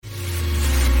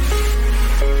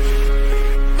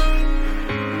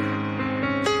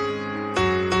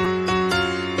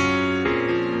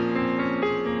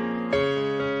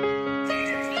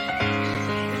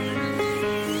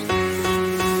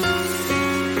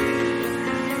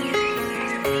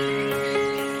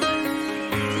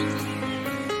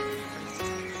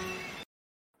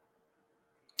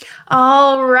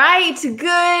All right.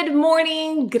 Good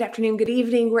morning, good afternoon, good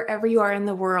evening, wherever you are in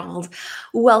the world.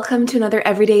 Welcome to another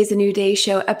Every Day is a New Day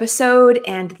show episode.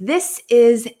 And this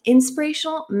is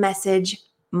Inspirational Message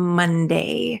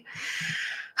Monday.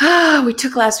 We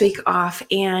took last week off,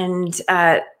 and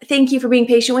thank you for being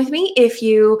patient with me. If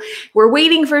you were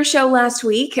waiting for a show last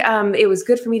week, it was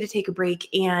good for me to take a break,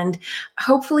 and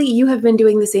hopefully you have been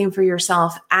doing the same for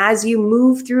yourself as you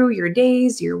move through your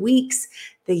days, your weeks,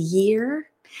 the year,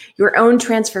 your own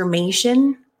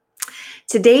transformation.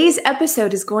 Today's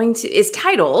episode is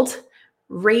titled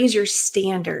Raise Your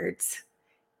Standards.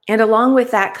 And along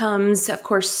with that comes, of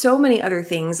course, so many other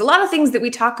things, a lot of things that we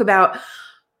talk about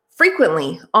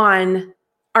frequently on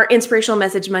our Inspirational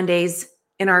Message Mondays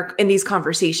in these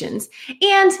conversations,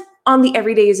 and on the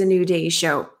Every Day is a New Day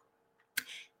show.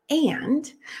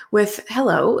 And with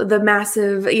the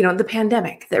massive, the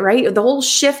pandemic, right? The whole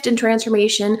shift and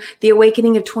transformation, the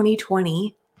awakening of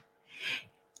 2020,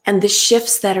 and the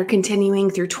shifts that are continuing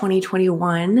through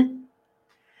 2021.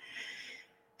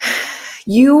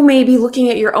 You may be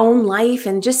looking at your own life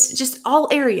and just all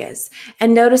areas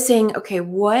and noticing, okay,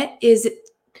 what is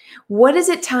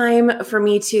it time for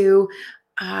me to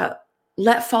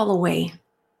let fall away,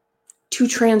 to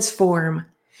transform,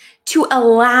 to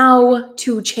allow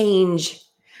to change?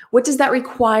 What does that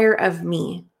require of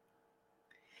me?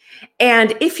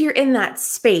 And if you're in that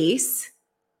space,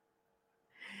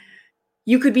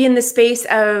 you could be in the space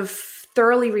of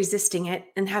thoroughly resisting it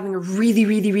and having a really,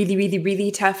 really, really, really,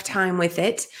 really tough time with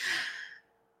it.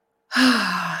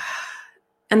 And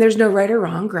there's no right or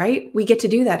wrong, right? We get to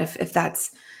do that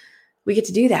we get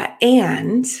to do that.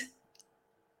 And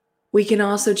we can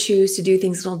also choose to do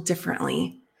things a little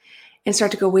differently and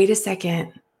start to go, wait a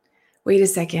second.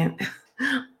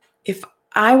 If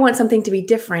I want something to be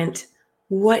different,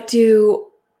 what's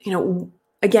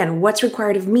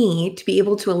required of me to be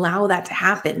able to allow that to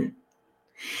happen?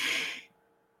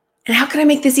 And how can I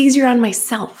make this easier on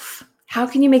myself? How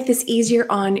can you make this easier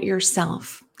on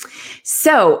yourself?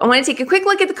 So I want to take a quick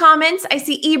look at the comments. I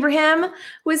see Ibrahim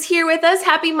was here with us.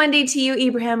 Happy Monday to you,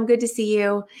 Ibrahim. Good to see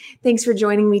you. Thanks for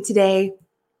joining me today.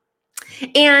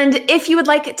 And if you would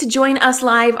like to join us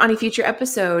live on a future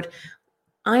episode,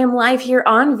 I am live here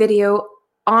on video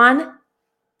on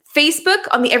Facebook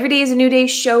on the Every Day is a New Day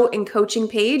show and coaching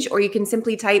page, or you can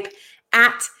simply type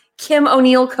at Kim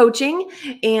O'Neill Coaching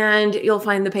and you'll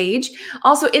find the page.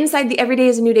 Also inside the Every Day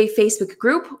is a New Day Facebook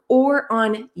group or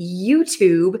on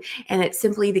YouTube, and it's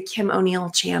simply the Kim O'Neill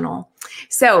channel.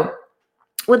 So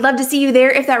would love to see you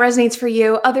there if that resonates for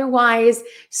you. Otherwise,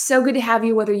 so good to have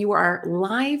you, whether you are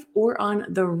live or on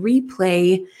the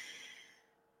replay.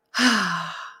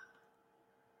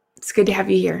 It's good to have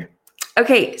you here.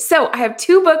 Okay, so I have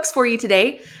 2 books for you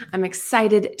today. I'm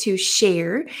excited to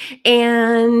share.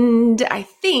 And I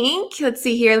think, let's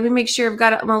see here. Let me make sure I've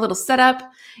got my little setup.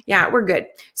 Yeah, we're good.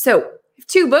 So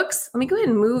 2 books. Let me go ahead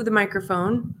and move the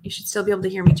microphone. You should still be able to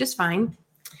hear me just fine.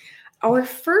 Our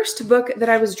first book that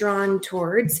I was drawn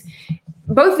towards,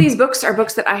 both these books are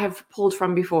books that I have pulled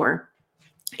from before.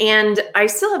 And I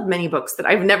still have many books that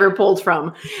I've never pulled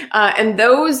from. And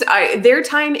those, their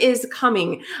time is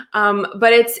coming.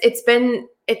 But it's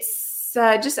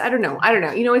just, I don't know.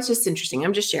 It's just interesting.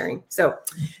 I'm just sharing. So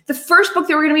the first book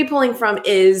that we're going to be pulling from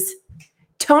is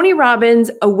Tony Robbins'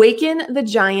 Awaken the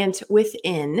Giant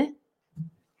Within.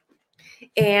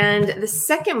 And the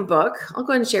second book, I'll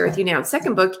go ahead and share with you now. The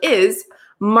second book is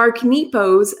Mark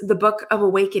Nepo's The Book of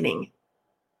Awakening.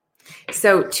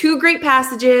 So 2 great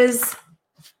passages.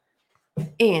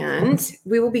 And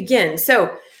we will begin.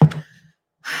 So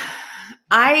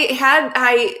I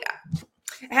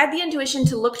had the intuition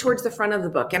to look towards the front of the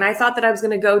book, and I thought that I was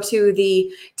going to go to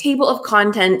the table of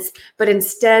contents, but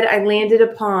instead I landed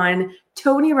upon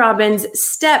Tony Robbins'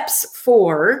 steps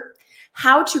for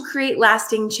how to create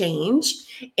lasting change.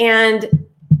 And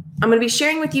I'm going to be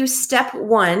sharing with you step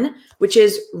 1, which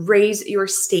is raise your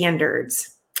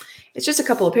standards. It's just a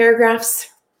couple of paragraphs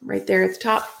right there at the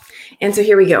top. And so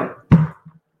here we go.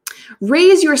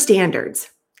 Raise your standards.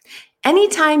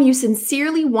 Anytime you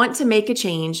sincerely want to make a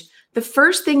change, the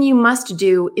first thing you must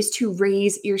do is to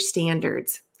raise your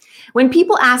standards. When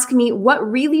people ask me what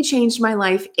really changed my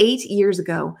life 8 years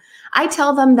ago, I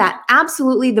tell them that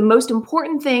absolutely the most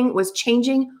important thing was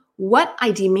changing what I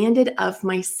demanded of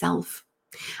myself.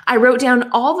 I wrote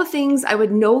down all the things I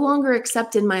would no longer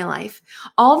accept in my life,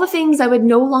 all the things I would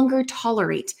no longer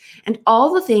tolerate, and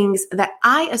all the things that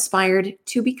I aspired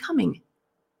to becoming.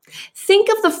 Think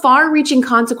of the far-reaching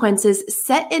consequences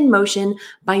set in motion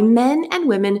by men and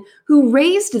women who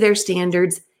raised their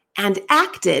standards and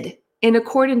acted in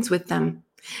accordance with them,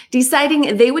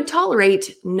 deciding they would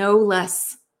tolerate no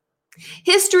less.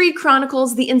 History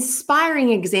chronicles the inspiring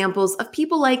examples of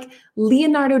people like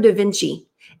Leonardo da Vinci,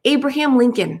 Abraham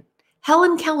Lincoln,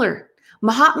 Helen Keller,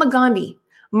 Mahatma Gandhi,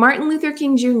 Martin Luther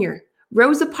King Jr.,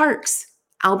 Rosa Parks,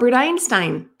 Albert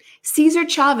Einstein, Cesar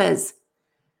Chavez,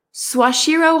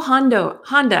 Soichiro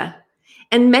Honda,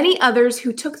 and many others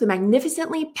who took the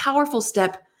magnificently powerful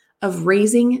step of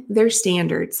raising their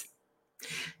standards.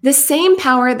 The same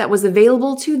power that was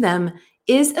available to them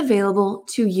is available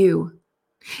to you,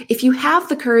 if you have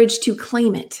the courage to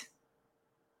claim it.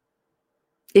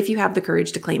 If you have the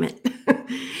courage to claim it.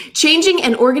 Changing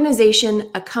an organization,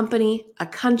 a company, a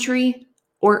country,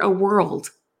 or a world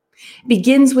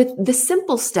begins with the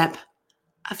simple step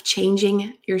of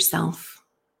changing yourself.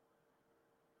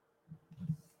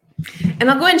 And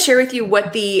I'll go ahead and share with you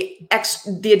what the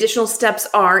additional steps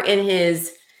are in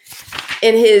his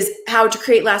How to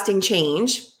Create Lasting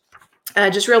Change.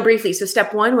 Just real briefly. So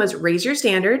step 1 was raise your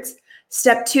standards.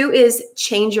 Step 2 is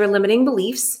change your limiting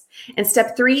beliefs. And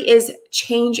step 3 is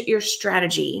change your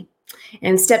strategy.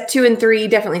 And step 2 and 3,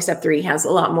 definitely step 3 has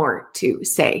a lot more to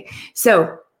say.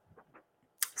 So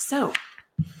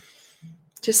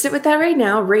just sit with that right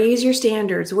now. Raise your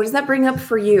standards. What does that bring up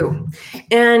for you?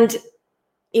 And,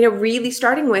 really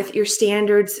starting with your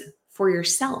standards for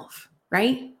yourself,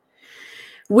 right?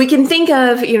 We can think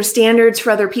of, standards for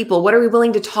other people. What are we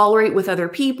willing to tolerate with other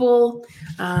people?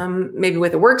 Maybe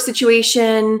with a work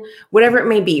situation, whatever it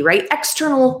may be, right?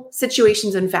 External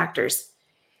situations and factors.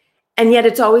 And yet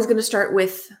it's always going to start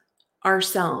with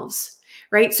ourselves,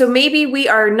 right? So maybe we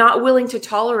are not willing to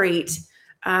tolerate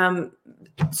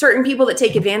certain people that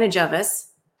take advantage of us.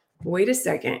 Wait a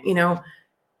second,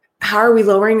 how are we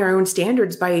lowering our own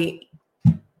standards by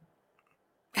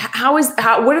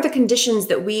what are the conditions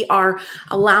that we are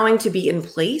allowing to be in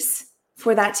place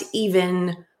for that to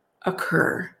even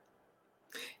occur?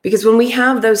 Because when we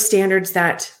have those standards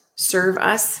that serve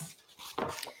us,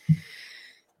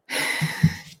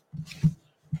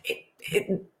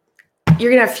 you're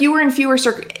going to have fewer and fewer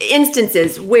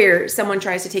instances where someone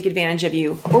tries to take advantage of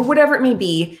you or whatever it may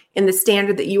be in the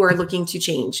standard that you are looking to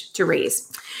change, to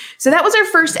raise. So that was our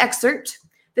first excerpt.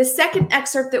 The second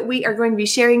excerpt that we are going to be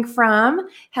sharing from,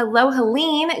 hello,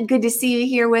 Helene. Good to see you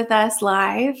here with us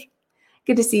live.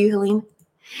 Good to see you, Helene.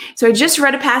 So I just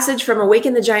read a passage from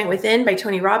Awaken the Giant Within by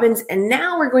Tony Robbins, and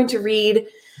now we're going to read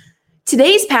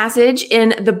today's passage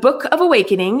in the Book of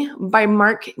Awakening by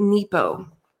Mark Nepo.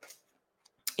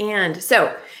 And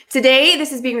so today,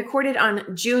 this is being recorded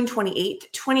on June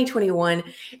 28th, 2021,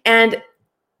 and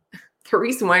the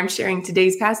reason why I'm sharing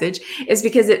today's passage is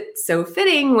because it's so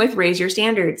fitting with Raise Your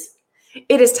Standards.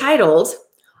 It is titled,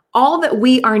 All That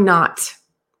We Are Not.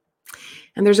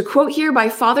 And there's a quote here by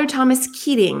Father Thomas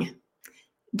Keating.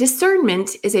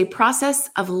 Discernment is a process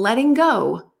of letting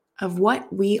go of what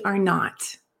we are not.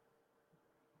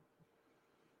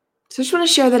 So I just want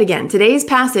to share that again. Today's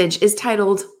passage is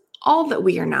titled, All That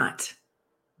We Are Not.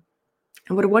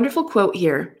 And what a wonderful quote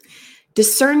here.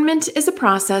 Discernment is a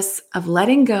process of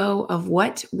letting go of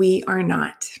what we are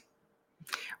not.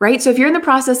 Right? So if you're in the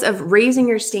process of raising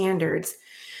your standards,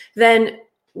 then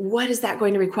what is that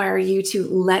going to require you to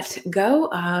let go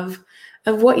of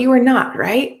what you are not,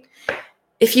 right?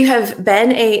 If you have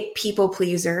been a people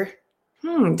pleaser,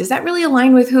 does that really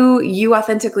align with who you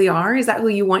authentically are? Is that who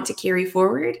you want to carry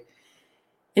forward?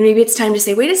 And maybe it's time to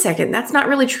say, wait a second, that's not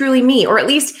really truly me, or at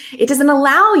least it doesn't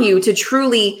allow you to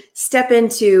truly step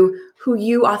into who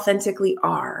you authentically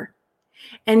are.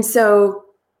 And so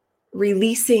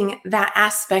releasing that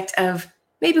aspect of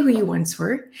maybe who you once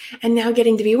were, and now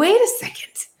getting to be, wait a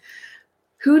second,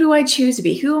 who do I choose to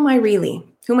be? Who am I really?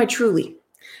 Who am I truly?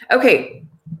 Okay,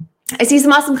 I see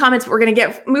some awesome comments, but we're going to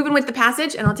get moving with the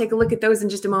passage, and I'll take a look at those in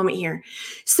just a moment here.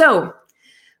 So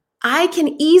I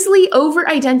can easily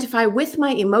over-identify with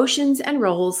my emotions and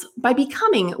roles by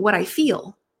becoming what I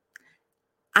feel.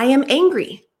 I am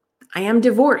angry. I am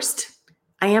divorced.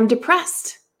 I am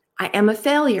depressed. I am a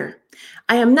failure.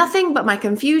 I am nothing but my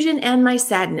confusion and my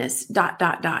sadness, ...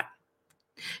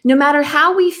 No matter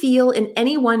how we feel in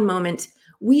any one moment,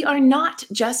 we are not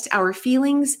just our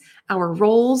feelings, our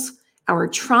roles, our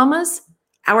traumas,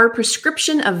 our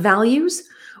prescription of values,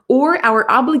 or our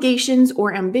obligations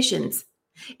or ambitions.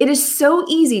 It is so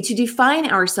easy to define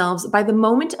ourselves by the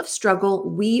moment of struggle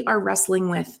we are wrestling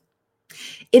with.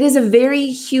 It is a very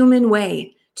human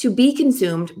way to be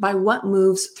consumed by what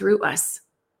moves through us.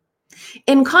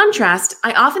 In contrast,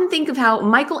 I often think of how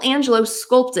Michelangelo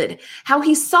sculpted, how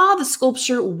he saw the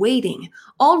sculpture waiting,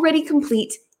 already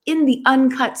complete in the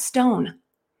uncut stone.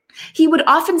 He would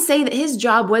often say that his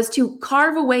job was to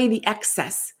carve away the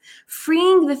excess,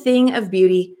 freeing the thing of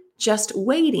beauty just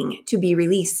waiting to be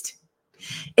released.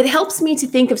 It helps me to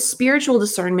think of spiritual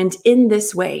discernment in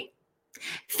this way.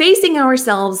 Facing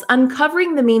ourselves,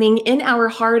 uncovering the meaning in our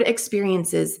hard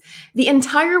experiences, the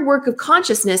entire work of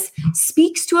consciousness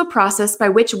speaks to a process by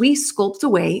which we sculpt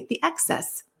away the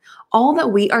excess, all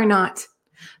that we are not,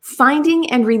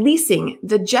 finding and releasing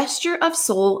the gesture of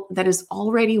soul that is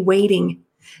already waiting,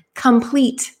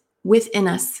 complete within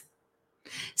us.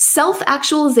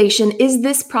 Self-actualization is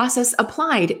this process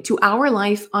applied to our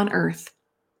life on earth.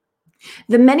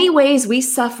 The many ways we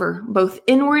suffer, both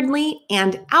inwardly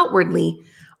and outwardly,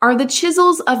 are the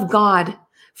chisels of God,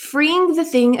 freeing the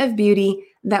thing of beauty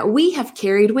that we have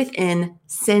carried within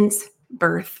since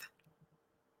birth.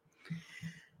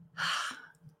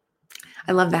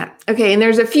 I love that. Okay, and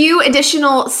there's a few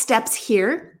additional steps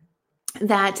here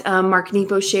that Mark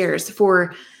Nepo shares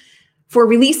for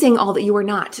releasing all that you are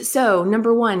not. So,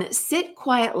 number 1, sit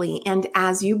quietly, and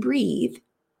as you breathe,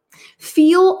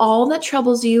 feel all that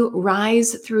troubles you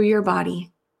rise through your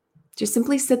body. Just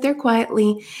simply sit there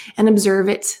quietly and observe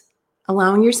it,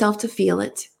 allowing yourself to feel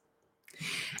it.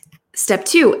 Step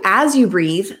 2, as you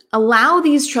breathe, allow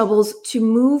these troubles to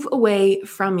move away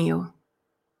from you.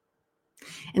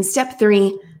 And step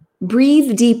 3,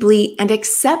 breathe deeply and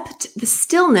accept the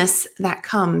stillness that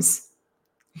comes.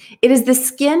 It is the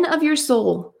skin of your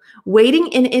soul waiting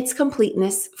in its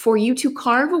completeness for you to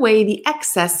carve away the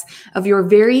excess of your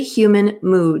very human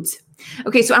moods.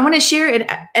 Okay, so I want to share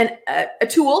a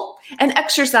tool, an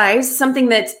exercise, something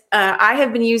that I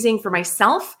have been using for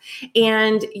myself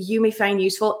and you may find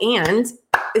useful, and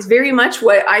is very much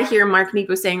what I hear Mark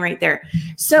Nepo saying right there.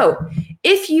 So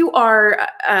if you are,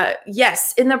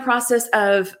 in the process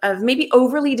of maybe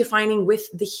overly defining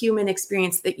with the human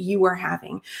experience that you are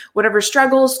having, whatever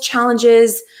struggles,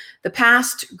 challenges, the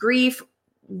past, grief,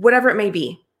 whatever it may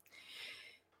be,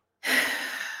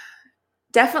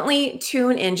 definitely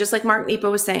tune in, just like Mark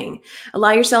Nepo was saying.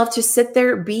 Allow yourself to sit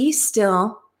there, be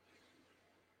still,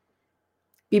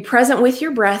 be present with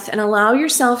your breath, and allow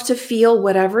yourself to feel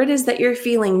whatever it is that you're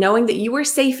feeling, knowing that you are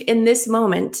safe in this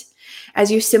moment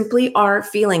as you simply are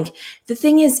feeling. The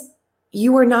thing is,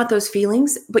 you are not those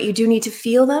feelings, but you do need to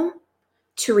feel them,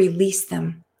 to release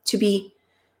them,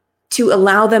 to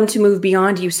allow them to move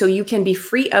beyond you so you can be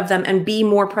free of them and be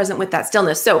more present with that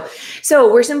stillness.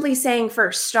 So we're simply saying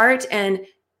first, start and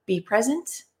be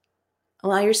present.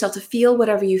 Allow yourself to feel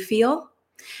whatever you feel.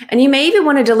 And you may even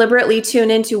want to deliberately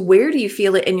tune into, where do you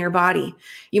feel it in your body?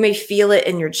 You may feel it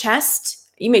in your chest.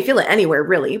 You may feel it anywhere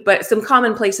really, but some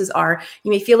common places are,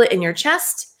 you may feel it in your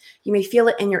chest. You may feel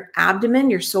it in your abdomen,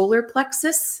 your solar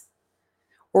plexus,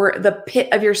 or the pit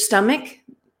of your stomach.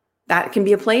 That can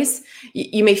be a place.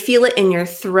 You may feel it in your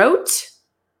throat.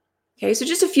 Okay, so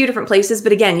just a few different places.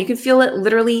 But again, you can feel it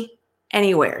literally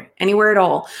anywhere at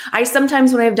all. I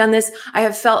sometimes, when I've done this, I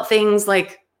have felt things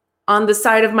like on the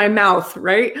side of my mouth,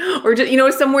 right? Or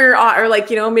just, somewhere, or like,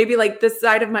 maybe like the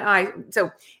side of my eye.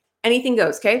 So anything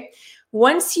goes, okay?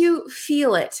 Once you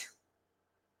feel it,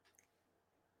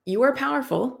 you are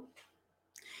powerful.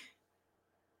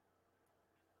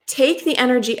 Take the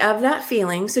energy of that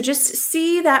feeling. So just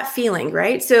see that feeling,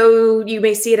 right? So you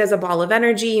may see it as a ball of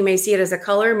energy. You may see it as a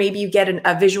color. Maybe you get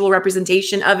a visual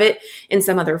representation of it in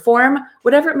some other form,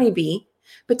 whatever it may be.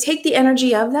 But take the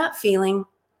energy of that feeling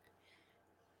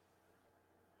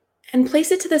and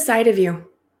place it to the side of you.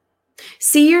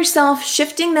 See yourself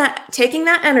shifting that, taking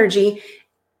that energy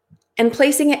and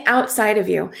placing it outside of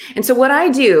you. And so what I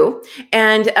do,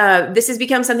 and this has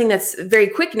become something that's very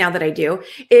quick now that I do,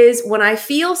 is when I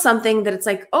feel something that it's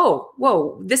like, oh,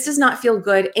 whoa, this does not feel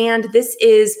good. And this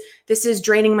is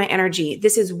draining my energy.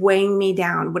 This is weighing me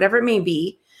down, whatever it may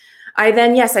be. I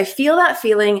feel that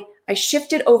feeling. I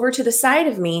shift it over to the side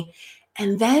of me.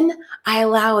 And then I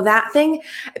allow that thing,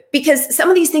 because some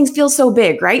of these things feel so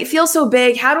big, right? Feel so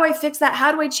big. How do I fix that?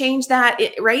 How do I change that?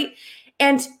 Right?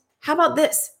 And how about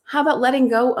this? How about letting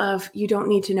go of, you don't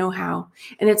need to know how,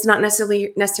 and it's not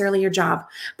necessarily your job.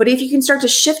 But if you can start to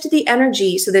shift the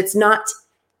energy so that it's not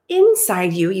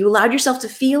inside you, you allowed yourself to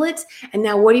feel it. And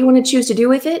now what do you want to choose to do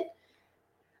with it?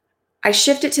 I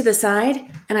shift it to the side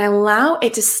and I allow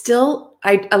it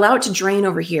to drain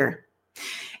over here.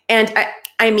 And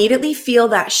I immediately feel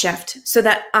that shift so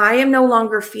that I am no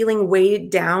longer feeling weighed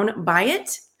down by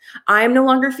it. I am no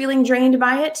longer feeling drained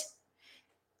by it.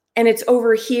 And it's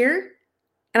over here.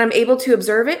 And I'm able to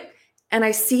observe it, and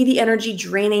I see the energy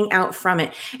draining out from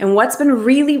it. And what's been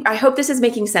really, I hope this is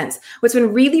making sense. What's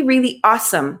been really, really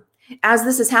awesome, as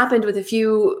this has happened with a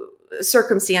few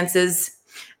circumstances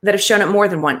that have shown up more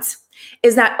than once,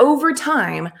 is that over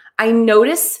time, I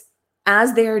notice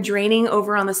as they are draining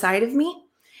over on the side of me,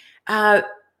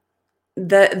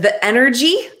 the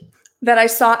energy that I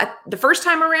saw the first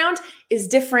time around is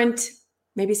different,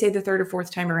 maybe say the third or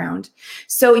fourth time around.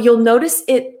 So you'll notice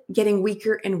it getting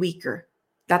weaker and weaker.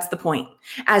 That's the point.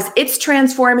 As it's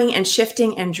transforming and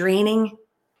shifting and draining,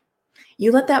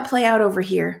 you let that play out over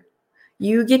here.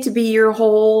 You get to be your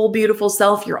whole beautiful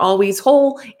self. You're always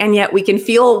whole. And yet we can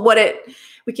feel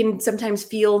we can sometimes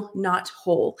feel not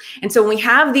whole. And so when we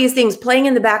have these things playing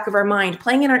in the back of our mind,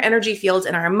 playing in our energy fields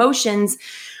and our emotions,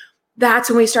 that's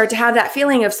when we start to have that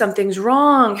feeling of something's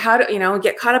wrong. How do,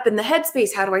 get caught up in the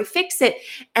headspace? How do I fix it?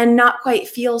 And not quite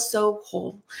feel so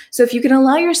whole. So if you can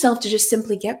allow yourself to just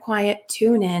simply get quiet,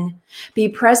 tune in, be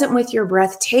present with your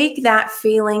breath, take that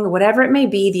feeling, whatever it may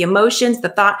be, the emotions, the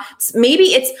thoughts,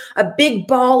 maybe it's a big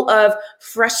ball of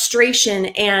frustration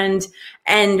and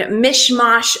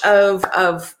mishmash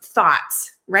of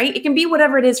thoughts, right? It can be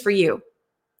whatever it is for you.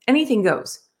 Anything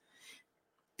goes.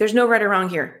 There's no right or wrong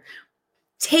here.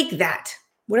 Take that,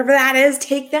 whatever that is,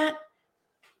 take that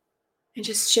and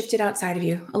just shift it outside of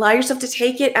you. Allow yourself to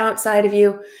take it outside of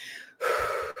you.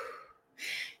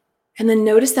 And then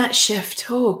notice that shift.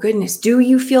 Oh, goodness. Do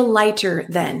you feel lighter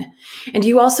then? And do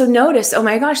you also notice, oh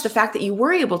my gosh, the fact that you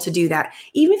were able to do that,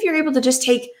 even if you're able to just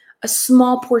take a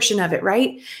small portion of it,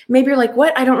 right? Maybe you're like,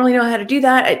 what? I don't really know how to do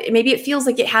that. Maybe it feels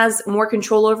like it has more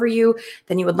control over you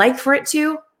than you would like for it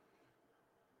to.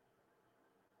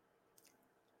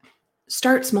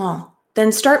 Start small.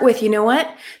 Then start with, you know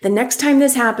what? The next time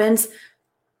this happens,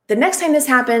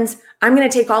 I'm going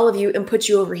to take all of you and put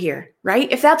you over here, right?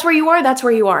 If that's where you are, that's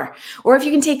where you are. Or if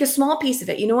you can take a small piece of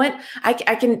it, you know what? I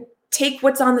can take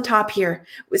what's on the top here.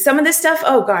 With some of this stuff,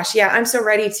 oh gosh, yeah, I'm so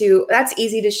ready to, that's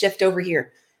easy to shift over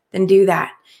here. Then do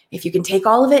that. If you can take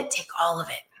all of it, take all of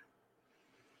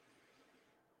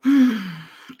it.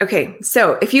 Okay,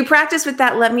 so if you practice with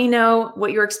that, let me know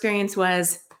what your experience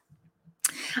was.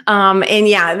 And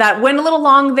yeah, that went a little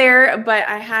long there, but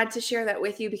I had to share that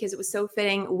with you because it was so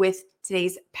fitting with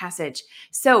today's passage.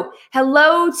 So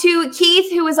hello to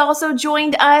Keith, who has also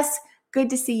joined us. Good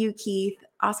to see you, Keith.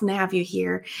 Awesome to have you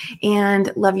here.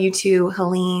 And love you too,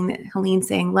 Helene. Helene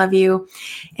saying love you.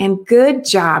 And good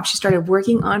job. She started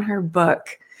working on her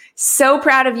book. So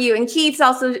proud of you. And Keith's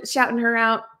also shouting her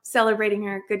out, celebrating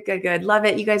her. Good, good, good. Love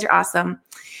it. You guys are awesome.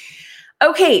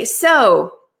 Okay,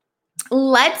 so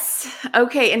and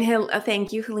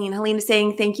thank you, Helene. Helene is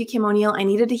saying, thank you, Kim O'Neill. I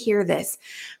needed to hear this,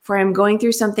 for I'm going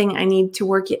through something. I need to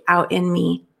work it out in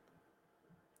me.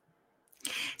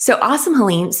 So awesome,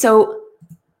 Helene. So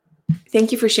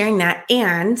thank you for sharing that.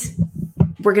 And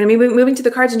we're going to be moving to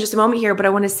the cards in just a moment here, but I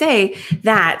want to say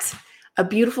that a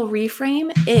beautiful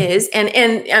reframe is, and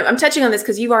I'm touching on this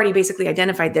because you've already basically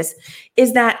identified this,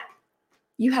 is that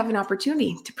you have an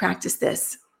opportunity to practice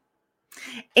this.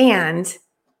 And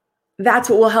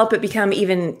that's what will help it become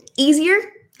even easier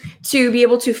to be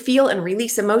able to feel and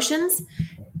release emotions,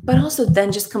 but also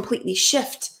then just completely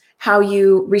shift how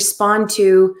you respond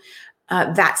to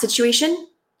that situation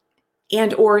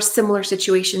and or similar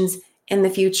situations in the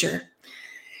future.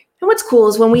 And what's cool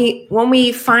is when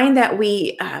we find that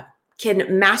we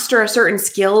can master a certain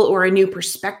skill or a new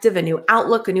perspective, a new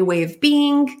outlook, a new way of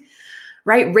being,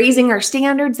 right? Raising our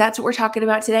standards. That's what we're talking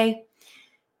about today.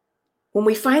 When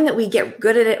we find that we get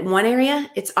good at it in one area,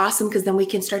 it's awesome because then we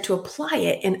can start to apply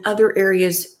it in other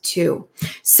areas too.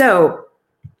 So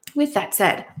with that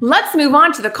said, let's move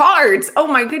on to the cards. Oh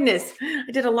my goodness.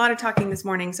 I did a lot of talking this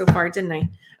morning so far, didn't I?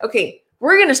 Okay,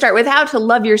 we're going to start with how to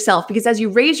love yourself, because as you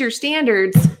raise your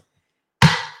standards,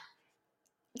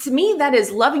 to me, that is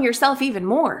loving yourself even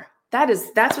more. That's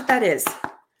what that is.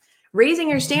 Raising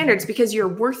your standards because you're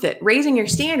worth it. Raising your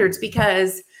standards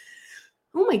because,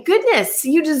 oh my goodness,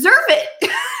 you deserve it.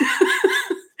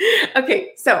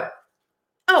 Okay, so,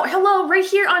 oh, hello, right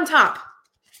here on top.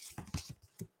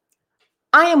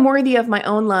 I am worthy of my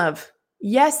own love.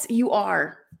 Yes, you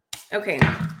are. Okay,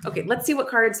 let's see what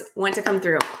cards want to come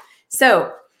through.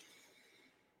 So,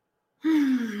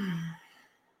 oh,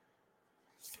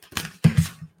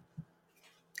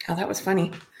 that was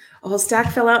funny. A whole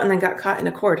stack fell out and then got caught in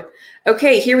a cord.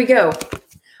 Okay, here we go.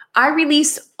 I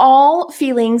release all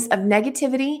feelings of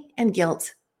negativity and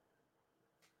guilt.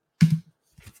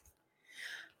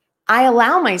 I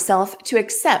allow myself to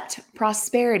accept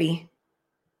prosperity.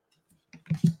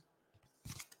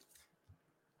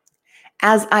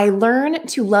 As I learn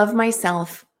to love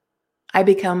myself, I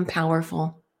become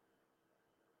powerful.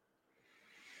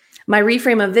 My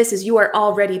reframe of this is you are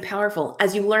already powerful.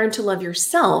 As you learn to love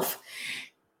yourself,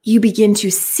 you begin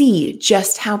to see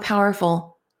just how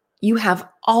powerful you have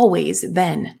always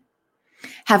been,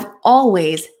 have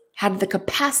always had the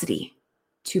capacity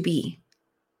to be,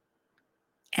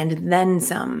 and then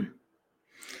some.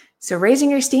 So raising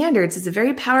your standards is a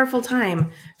very powerful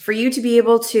time for you to be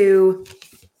able to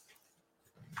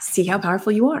see how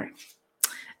powerful you are.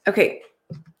 Okay.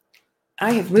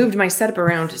 I have moved my setup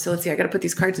around. So let's see, I got to put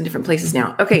these cards in different places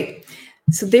now. Okay.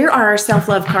 So there are our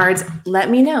self-love cards.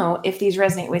 Let me know if these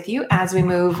resonate with you as we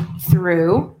move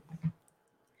through.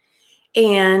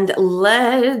 And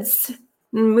let's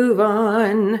move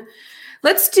on.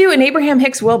 Let's do an Abraham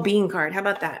Hicks well-being card. How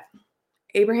about that?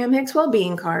 Abraham Hicks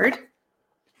well-being card.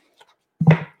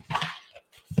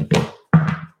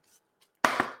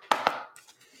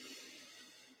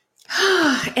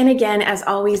 And again, as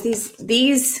always,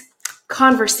 these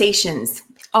conversations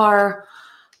are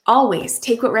always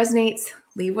take what resonates,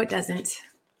 leave what doesn't.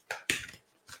 It's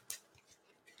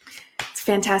a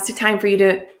fantastic time for you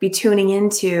to be tuning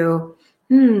into,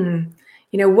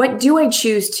 what do I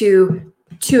choose to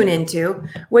tune into?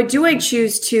 What do I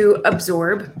choose to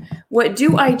absorb? What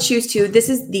do I choose to?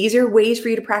 These are ways for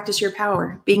you to practice your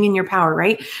power, being in your power,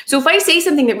 right? So if I say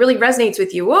something that really resonates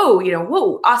with you,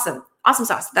 whoa, awesome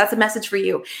sauce. That's a message for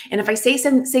you. And if I say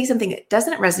something that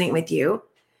doesn't resonate with you,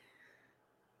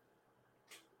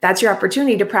 that's your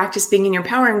opportunity to practice being in your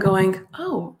power and going,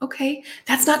 oh, okay,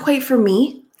 that's not quite for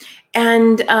me.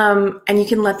 And you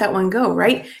can let that one go,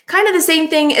 right? Kind of the same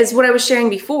thing as what I was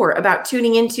sharing before about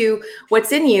tuning into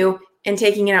what's in you and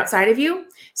taking it outside of you.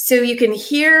 So you can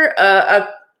hear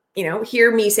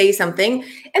hear me say something,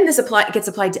 and this gets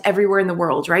applied to everywhere in the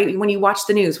world, right? When you watch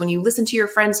the news, when you listen to your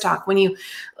friends talk, when you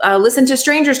listen to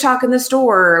strangers talk in the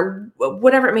store, or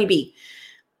whatever it may be,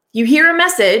 you hear a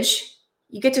message,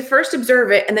 you get to first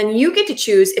observe it, and then you get to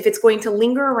choose if it's going to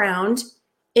linger around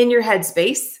in your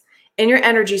headspace, in your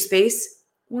energy space,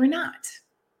 or not.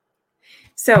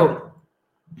 So,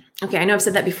 okay, I know I've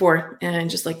said that before, and I'd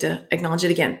just like to acknowledge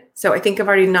it again. So I think I've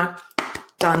already knocked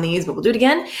on these, but we'll do it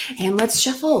again. And let's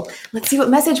shuffle. Let's see what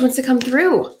message wants to come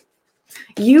through.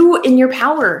 You in your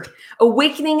power,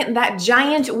 awakening that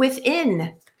giant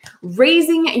within,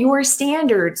 raising your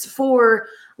standards for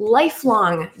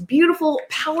lifelong, beautiful,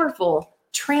 powerful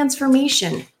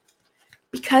transformation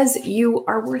because you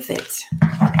are worth it.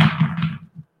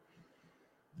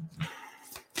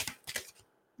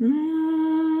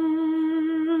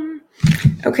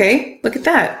 Okay, look at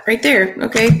that right there.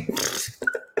 Okay.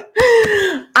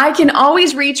 I can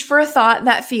always reach for a thought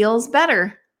that feels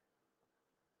better.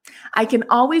 I can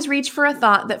always reach for a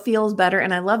thought that feels better.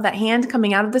 And I love that hand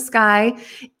coming out of the sky,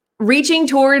 reaching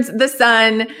towards the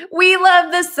sun. We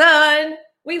love the sun.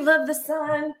 We love the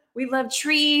sun. We love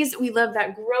trees. We love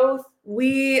that growth.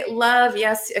 We love,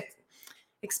 yes,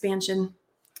 expansion.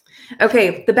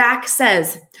 Okay, the back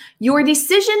says, your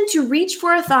decision to reach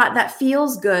for a thought that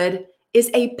feels good is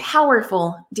a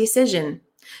powerful decision,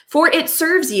 for it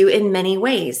serves you in many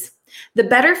ways. The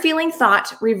better feeling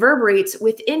thought reverberates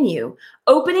within you,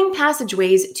 opening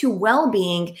passageways to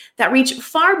well-being that reach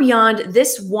far beyond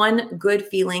this one good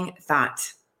feeling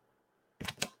thought.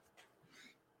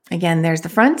 Again, there's the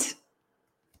front.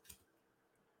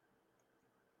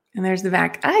 And there's the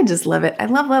back. I just love it. I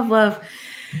love, love, love.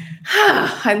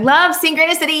 I love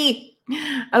synchronicity.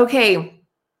 Okay.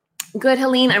 Good,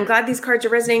 Helene. I'm glad these cards are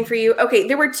resonating for you. Okay,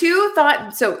 there were two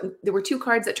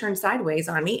cards that turned sideways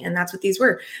on me, and that's what these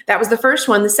were. That was the first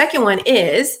one. The second one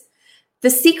is the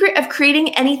secret of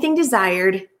creating anything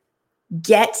desired.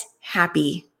 Get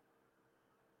happy.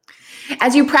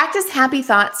 As you practice happy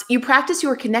thoughts, you practice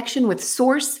your connection with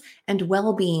source and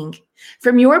well-being.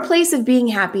 From your place of being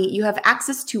happy, you have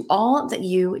access to all that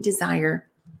you desire.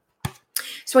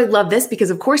 So I love this because,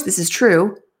 of course, this is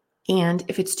true. And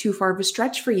if it's too far of a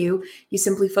stretch for you, you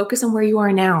simply focus on where you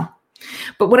are now.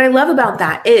 But what I love about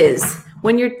that is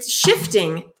when you're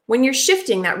shifting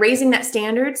that, raising that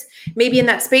standards, maybe in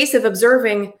that space of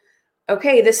observing,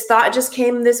 okay, this thought just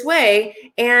came this way,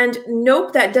 and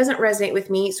nope, that doesn't resonate with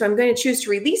me. So I'm going to choose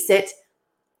to release it.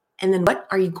 And then what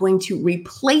are you going to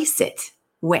replace it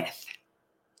with?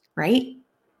 Right?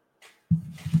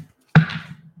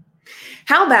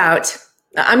 How about,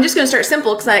 I'm just going to start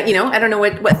simple because I don't know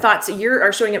what thoughts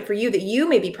are showing up for you that you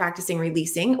may be practicing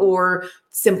releasing or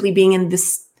simply being in the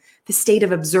state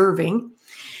of observing.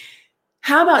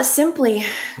 How about simply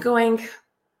going,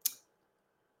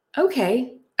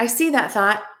 okay, I see that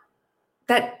thought.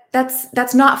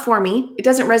 That's not for me. It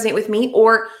doesn't resonate with me,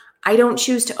 or I don't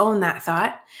choose to own that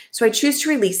thought. So I choose to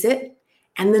release it.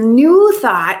 And the new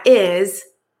thought is,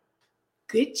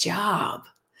 good job.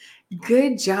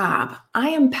 Good job. I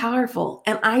am powerful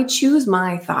and I choose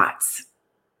my thoughts.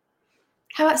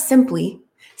 How about simply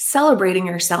celebrating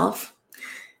yourself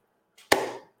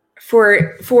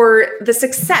for the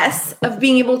success of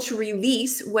being able to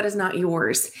release what is not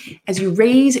yours as you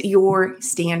raise your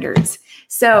standards.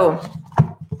 So,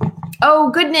 oh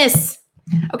goodness.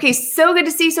 Okay, so good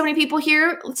to see so many people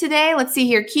here today. Let's see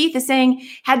here. Keith is saying,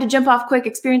 had to jump off quick,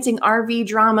 experiencing RV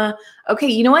drama. Okay,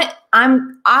 you know what?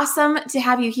 I'm awesome to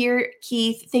have you here,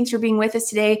 Keith. Thanks for being with us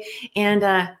today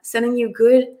and sending you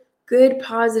good,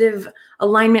 positive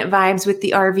alignment vibes with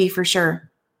the RV for sure.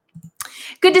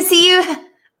 Good to see you,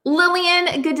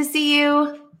 Lillian. Good to see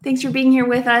you. Thanks for being here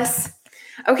with us.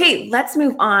 Okay, let's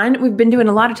move on. We've been doing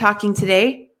a lot of talking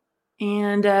today.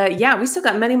 And yeah, we still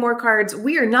got many more cards.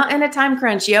 We are not in a time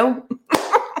crunch, yo.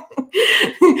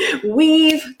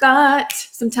 We've got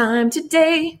some time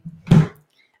today.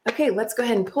 Okay, let's go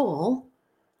ahead and pull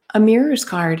a mirrors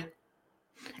card.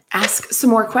 Ask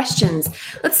some more questions.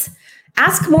 Let's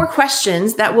ask more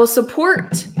questions that will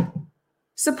support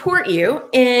you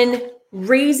in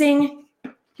raising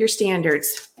your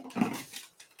standards.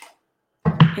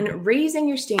 And raising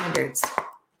your standards.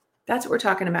 That's what we're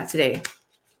talking about today.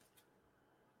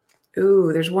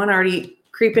 Ooh, there's one already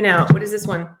creeping out. What is this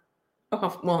one?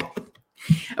 Oh, well.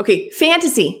 Okay,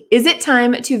 fantasy. Is it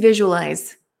time to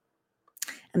visualize?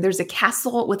 And there's a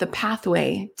castle with a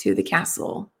pathway to the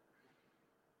castle.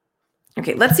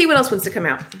 Okay, let's see what else wants to come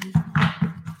out.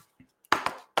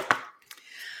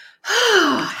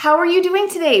 How are you doing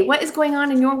today? What is going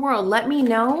on in your world? Let me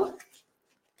know.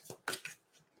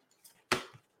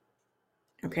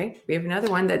 Okay, we have another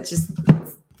one that's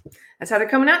how they're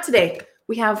coming out today.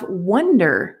 We have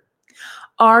wonder.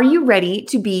 Are you ready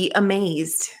to be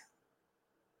amazed?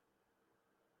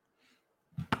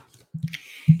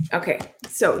 Okay,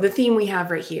 so the theme we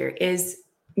have right here is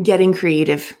getting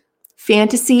creative,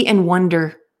 fantasy and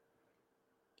wonder,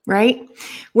 right?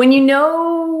 When you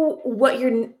know what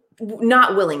you're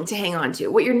not willing to hang on to,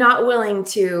 what you're not willing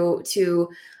to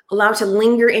allow to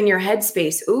linger in your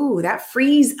headspace, ooh, that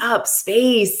frees up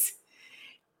space.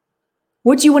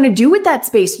 What do you want to do with that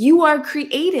space? You are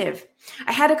creative.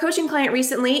 I had a coaching client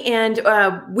recently, and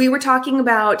we were talking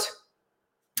about,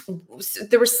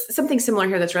 there was something similar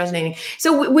here that's resonating.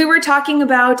 So we were talking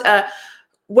about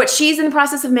what she's in the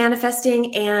process of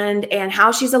manifesting and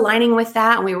how she's aligning with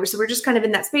that. And we're just kind of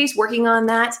in that space working on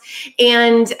that.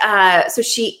 And so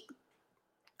she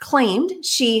claimed,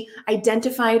 she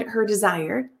identified her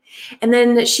desire, and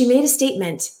then she made a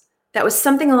statement that was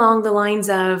something along the lines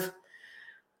of,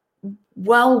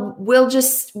 well, we'll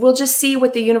just see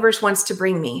what the universe wants to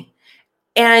bring me.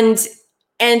 And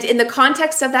in the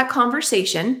context of that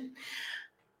conversation,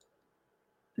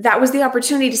 that was the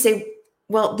opportunity to say,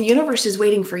 well, the universe is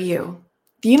waiting for you.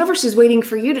 The universe is waiting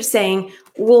for you to saying,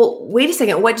 well, wait a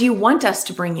second, what do you want us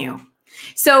to bring you?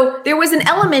 So there was an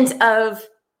element of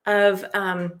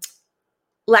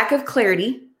lack of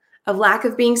clarity, of lack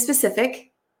of being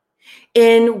specific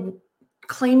in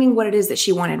claiming what it is that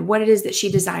she wanted, what it is that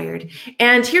she desired.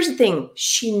 And here's the thing,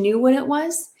 she knew what it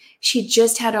was. She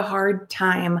just had a hard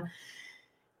time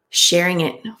sharing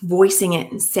it, voicing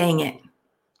it, and saying it.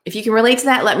 If you can relate to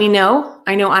that, let me know.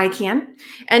 I know I can.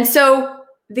 And so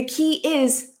the key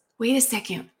is, wait a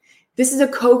second. This is a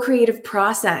co-creative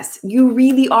process. You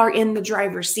really are in the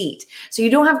driver's seat. So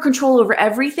you don't have control over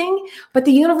everything, but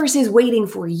the universe is waiting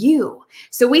for you.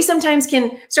 So we sometimes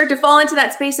can start to fall into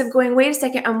that space of going, wait a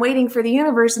second, I'm waiting for the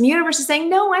universe. And the universe is saying,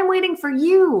 no, I'm waiting for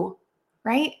you,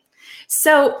 right?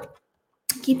 So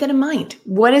keep that in mind.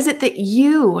 What is it that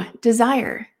you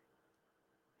desire?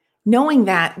 Knowing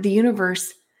that the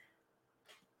universe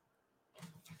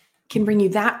can bring you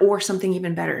that or something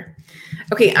even better.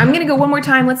 Okay, I'm going to go one more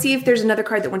time. Let's see if there's another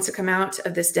card that wants to come out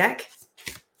of this deck.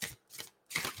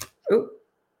 Oh,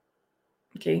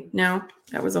 okay, no,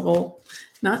 that was a whole,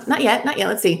 not yet.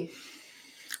 Let's see.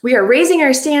 We are raising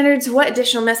our standards. What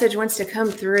additional message wants to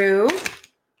come through?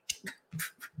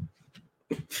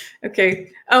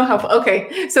 Okay. Oh,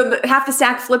 okay. So half the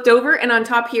stack flipped over, and on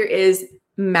top here is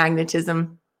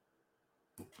magnetism.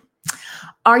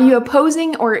 Are you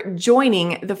opposing or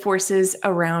joining the forces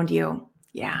around you?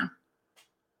 Yeah.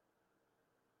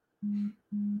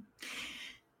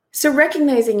 So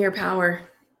recognizing your power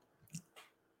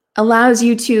allows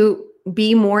you to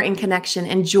be more in connection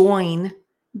and join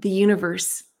the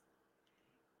universe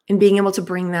and being able to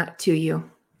bring that to you.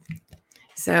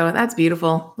 So that's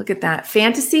beautiful. Look at that.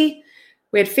 Fantasy.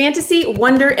 We had fantasy,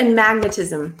 wonder, and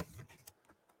magnetism.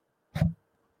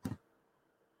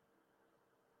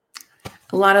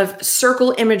 A lot of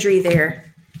circle imagery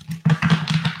there.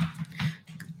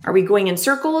 Are we going in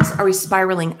circles? Are we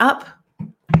spiraling up?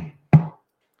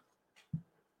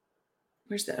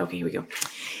 Where's the, okay, here we go.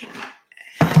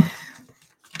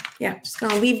 Yeah, just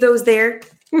gonna leave those there.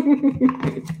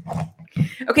 Okay,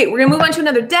 we're going to move on to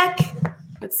another deck.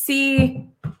 Let's see.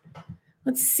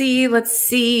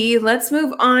 Let's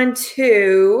move on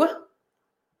to...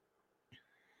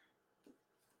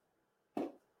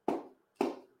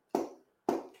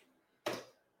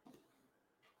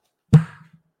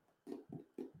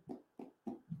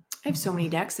 I have so many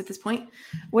decks at this point.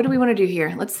 What do we want to do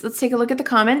here? Let's take a look at the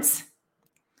comments.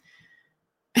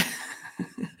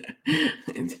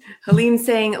 Helene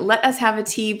saying, let us have a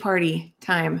tea party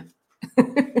time.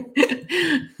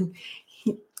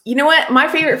 You know what? My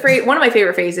favorite phrase, one of my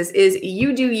favorite phrases is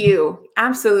you do you.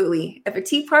 Absolutely. If a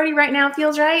tea party right now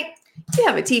feels right, you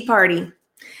have a tea party.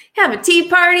 Have a tea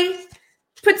party.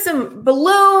 Put some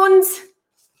balloons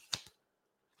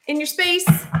in your space.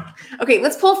 Okay,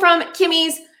 let's pull from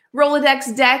Kimmy's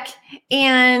Rolodex deck,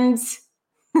 and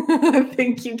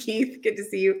thank you, Keith. Good to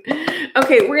see you.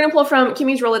 Okay, we're going to pull from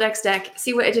Kimmy's Rolodex deck,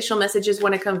 see what additional messages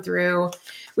want to come through.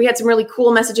 We had some really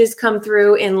cool messages come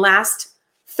through in last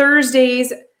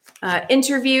Thursday's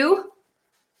interview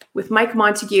with Mike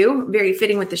Montague. Very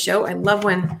fitting with the show. I love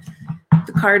when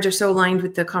the cards are so aligned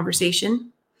with the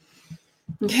conversation.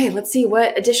 Okay, let's see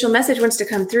what additional message wants to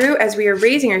come through as we are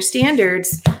raising our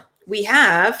standards. We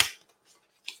have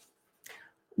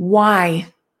why.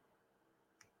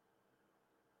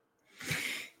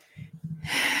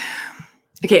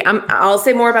 Okay, I'll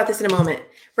say more about this in a moment.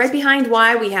 Right behind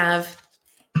why, we have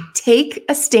take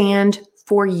a stand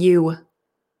for you.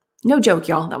 No joke,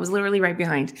 y'all. That was literally right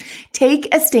behind.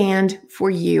 Take a stand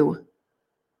for you.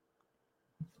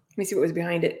 Let me see what was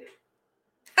behind it.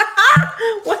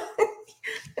 What?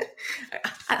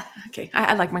 Okay,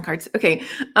 I like my cards. Okay,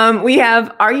 we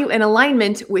have, are you in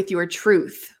alignment with your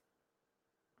truth?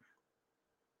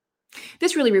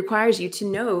 This really requires you to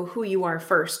know who you are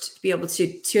first, to be able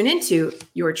to tune into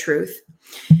your truth.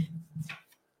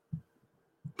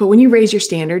 But when you raise your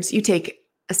standards, you take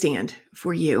a stand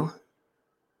for you.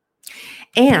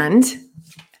 And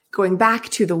going back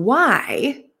to the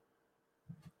why?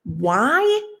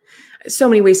 So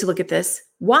many ways to look at this.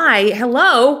 Why?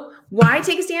 Hello? Why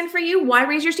take a stand for you? Why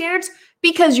raise your standards?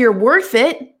 Because you're worth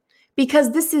it.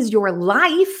 Because this is your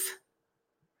life.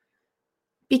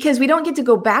 Because we don't get to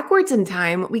go backwards in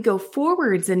time. We go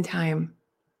forwards in time.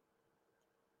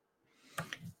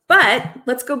 But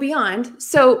let's go beyond.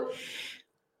 So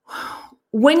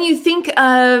when you think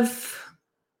of,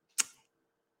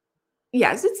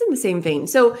 yes, it's in the same vein.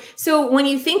 So when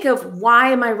you think of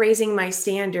why am I raising my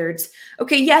standards?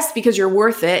 Okay, yes, because you're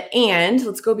worth it. And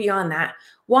let's go beyond that.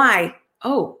 Why?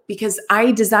 Oh, because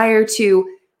I desire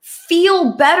to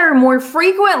feel better more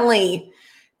frequently.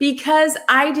 Because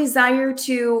I desire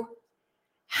to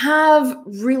have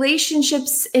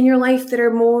relationships in your life that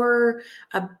are more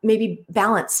maybe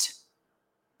balanced.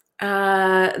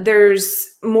 There's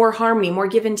more harmony, more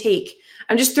give and take.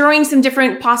 I'm just throwing some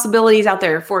different possibilities out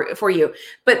there for you.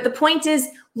 But the point is,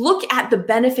 look at the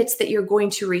benefits that you're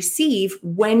going to receive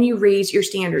when you raise your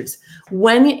standards,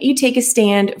 when you take a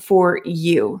stand for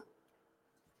you.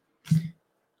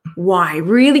 Why?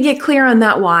 Really get clear on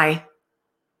that why.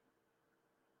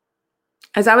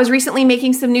 As I was recently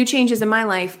making some new changes in my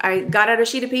life, I got out a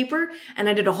sheet of paper and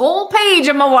I did a whole page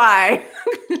of my why.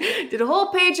 Did a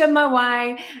whole page of my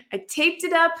why. I taped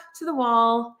it up to the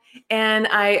wall and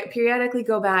I periodically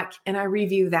go back and I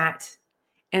review that.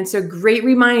 And so great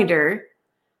reminder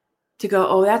to go,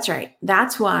 oh, that's right.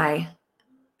 That's why,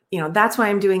 that's why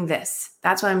I'm doing this.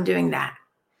 That's why I'm doing that.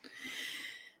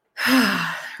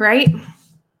 Right?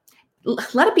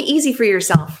 Let it be easy for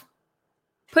yourself.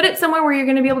 Put it somewhere where you're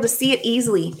going to be able to see it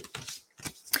easily.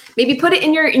 Maybe put it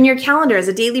in your calendar as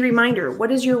a daily reminder. What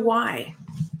is your why?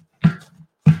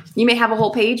 You may have a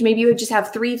whole page. Maybe you would just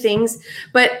have 3 things.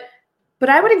 But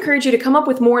I would encourage you to come up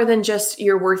with more than just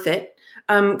you're worth it.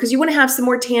 Because you want to have some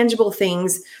more tangible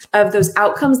things of those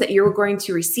outcomes that you're going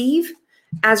to receive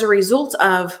as a result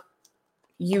of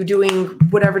you doing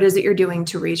whatever it is that you're doing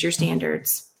to raise your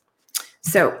standards.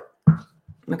 So,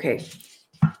 okay.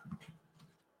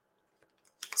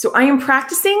 So I am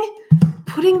practicing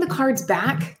putting the cards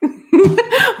back.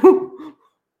 Well,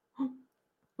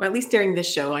 at least during this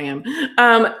show I am.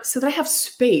 So that I have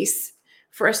space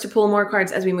for us to pull more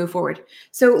cards as we move forward.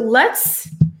 So let's,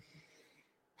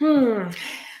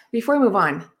 before we move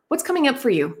on, what's coming up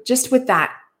for you just with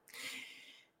that?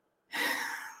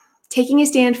 Taking a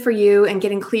stand for you and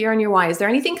getting clear on your why. Is there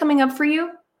anything coming up for you?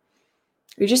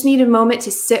 You just need a moment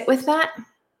to sit with that.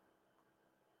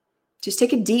 Just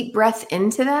take a deep breath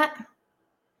into that.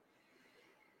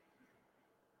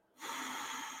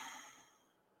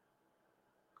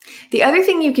 The other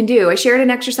thing you can do, I shared an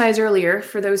exercise earlier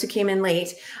for those who came in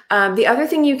late. The other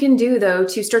thing you can do, though,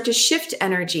 to start to shift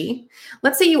energy,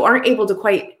 let's say you aren't able to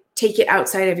quite take it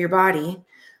outside of your body,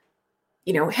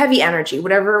 heavy energy,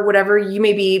 whatever you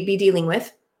may be dealing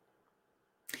with.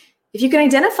 If you can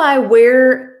identify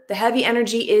where the heavy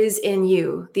energy is in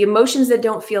you, the emotions that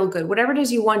don't feel good, whatever it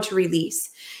is you want to release,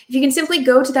 if you can simply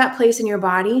go to that place in your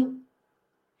body,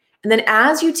 and then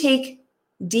as you take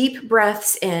deep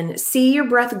breaths in, see your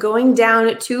breath going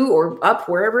down to or up,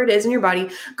 wherever it is in your body,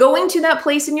 going to that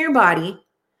place in your body.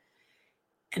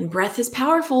 And breath is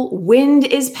powerful. Wind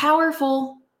is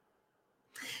powerful.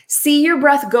 See your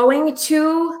breath going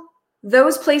to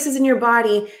those places in your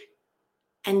body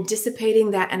and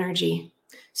dissipating that energy,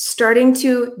 starting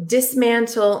to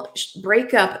dismantle,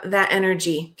 break up that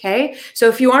energy, okay? So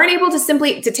if you aren't able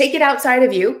to take it outside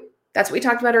of you, that's what we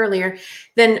talked about earlier,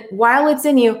 then while it's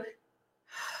in you,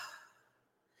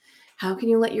 how can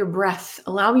you let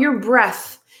allow your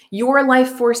breath, your life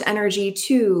force energy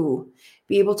to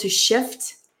be able to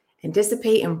shift and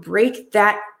dissipate and break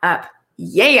that up?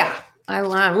 Yeah, I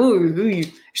love,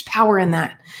 there's power in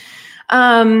that.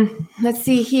 Let's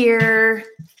see here.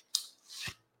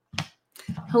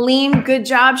 Helene, good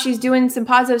job. She's doing some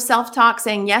positive self-talk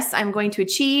saying, yes, I'm going to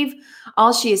achieve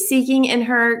all she is seeking in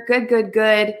her. Good, good,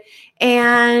 good.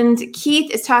 And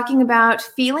Keith is talking about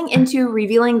feeling into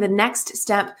revealing the next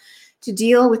step to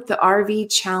deal with the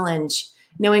RV challenge,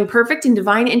 knowing perfect and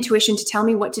divine intuition to tell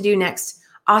me what to do next.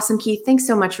 Awesome, Keith. Thanks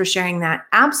so much for sharing that.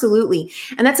 Absolutely.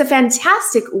 And that's a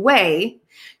fantastic way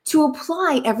to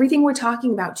apply everything we're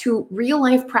talking about to real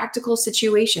life practical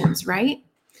situations, right?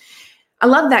 I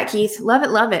love that, Keith. Love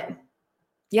it, love it.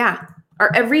 Yeah.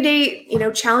 Our everyday,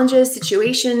 challenges,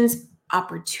 situations,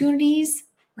 opportunities,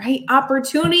 right?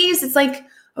 Opportunities. It's like,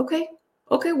 okay,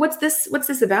 what's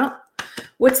this about?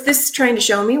 What's this trying to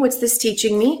show me? What's this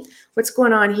teaching me? What's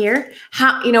going on here?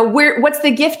 How, what's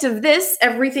the gift of this?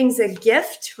 Everything's a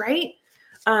gift, right?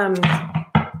 Oh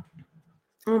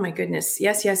my goodness.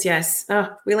 Yes, yes, yes.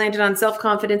 Oh, we landed on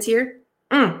self-confidence here.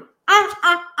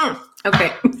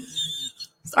 Okay.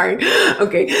 Sorry.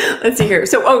 Okay. Let's see here.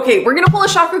 So, okay, we're going to pull a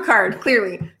chakra card,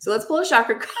 clearly. So let's pull a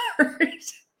chakra card.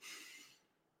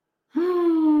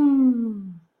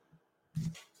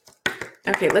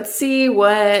 Okay, let's see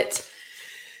what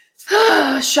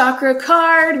chakra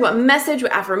card, what message,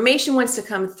 what affirmation wants to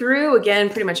come through. Again,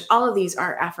 pretty much all of these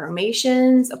are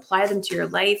affirmations. Apply them to your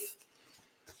life.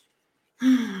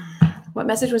 What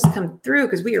message wants to come through?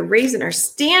 Because we are raising our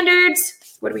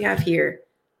standards. What do we have here?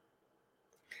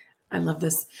 I love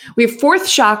this. We have fourth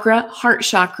chakra, heart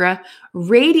chakra,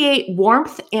 radiate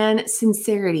warmth and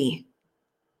sincerity.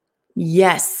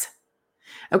 Yes.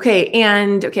 Okay.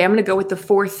 And I'm going to go with the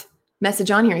fourth message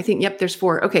on here. I think, yep, there's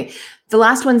 4. Okay. The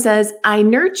last one says, I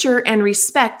nurture and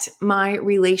respect my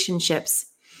relationships.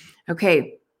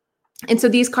 Okay. And so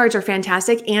these cards are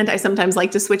fantastic. And I sometimes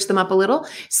like to switch them up a little.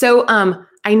 So,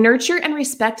 I nurture and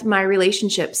respect my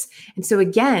relationships. And so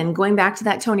again, going back to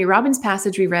that Tony Robbins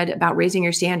passage we read about raising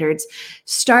your standards,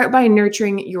 start by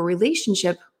nurturing your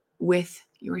relationship with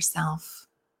yourself.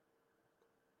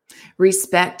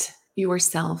 Respect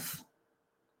yourself.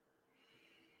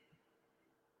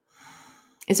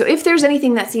 And so if there's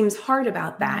anything that seems hard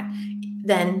about that,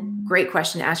 then great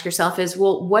question to ask yourself is,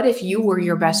 well, what if you were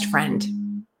your best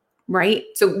friend, right?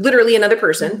 So literally another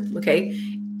person, okay?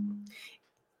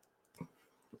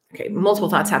 Okay, multiple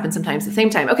thoughts happen sometimes at the same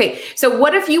time. Okay, so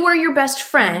what if you were your best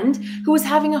friend who was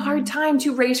having a hard time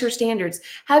to raise her standards,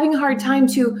 having a hard time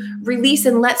to release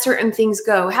and let certain things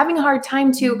go, having a hard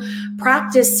time to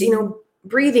practice,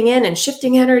 breathing in and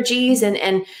shifting energies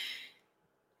and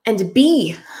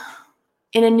be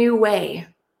in a new way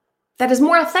that is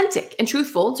more authentic and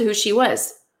truthful to who she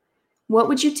was? What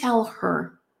would you tell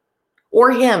her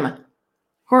or him,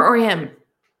 her or him?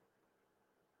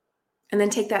 And then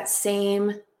take that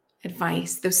same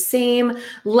advice, those same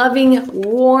loving,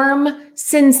 warm,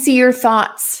 sincere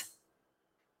thoughts,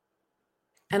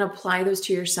 and apply those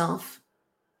to yourself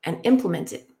and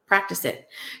implement it, practice it.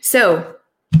 So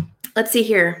let's see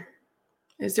here.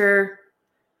 Is there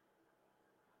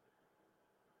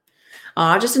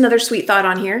just another sweet thought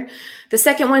on here? The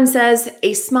second one says,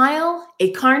 a smile,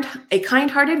 a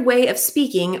kind-hearted way of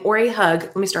speaking, or a hug.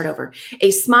 Let me start over.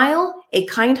 A smile, a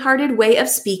kind-hearted way of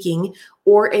speaking,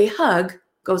 or a hug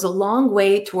goes a long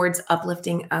way towards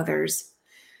uplifting others.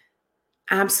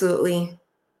 Absolutely.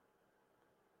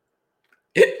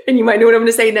 And you might know what I'm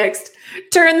going to say next.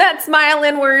 Turn that smile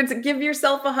inwards. Give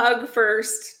yourself a hug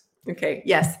first. Okay.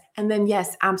 Yes. And then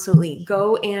yes, absolutely.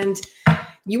 Go and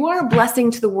you are a blessing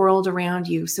to the world around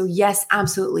you. So yes,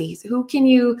 absolutely. So who can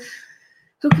you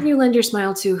Who can you lend your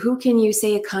smile to? Who can you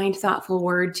say a kind, thoughtful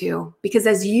word to? Because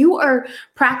as you are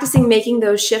practicing making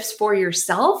those shifts for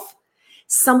yourself,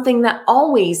 something that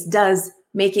always does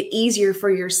make it easier for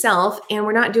yourself, and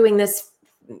we're not doing this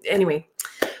anyway,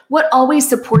 what always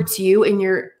supports you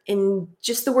in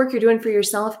just the work you're doing for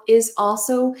yourself is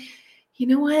also, you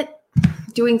know what,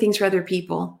 doing things for other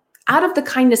people out of the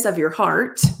kindness of your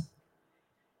heart,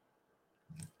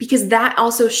 because that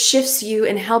also shifts you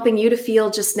and helping you to feel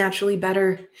just naturally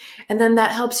better. And then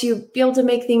that helps you be able to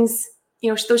make things,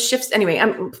 those shifts. Anyway,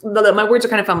 my words are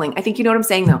kind of fumbling. I think you know what I'm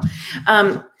saying though.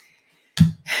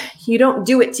 You don't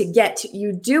do it to get,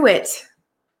 you do it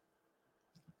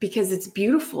because it's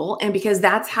beautiful and because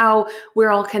that's how we're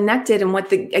all connected, and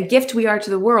what a gift we are to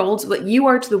the world, what you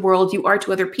are to the world, you are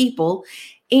to other people.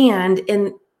 And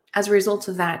as a result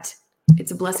of that,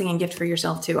 it's a blessing and gift for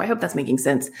yourself too. I hope that's making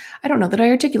sense. I don't know that I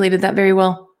articulated that very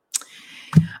well.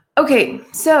 Okay,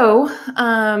 so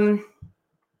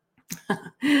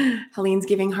Helene's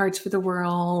giving hearts for the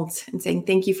world and saying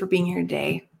thank you for being here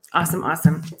today. Awesome,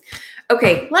 awesome.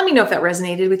 Okay, let me know if that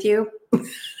resonated with you.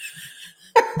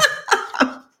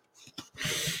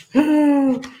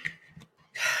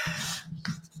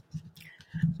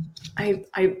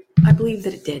 I believe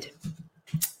that it did.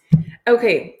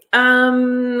 Okay,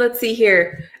 let's see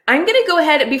here. I'm going to go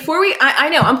ahead before I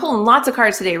know I'm pulling lots of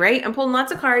cards today, right? I'm pulling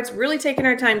lots of cards, really taking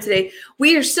our time today.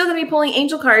 We are still going to be pulling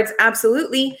angel cards,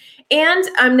 absolutely. And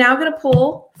I'm now going to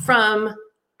pull from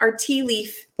our tea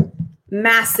leaf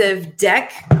massive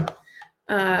deck.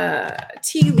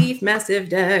 Tea leaf massive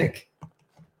deck.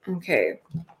 Okay.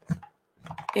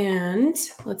 And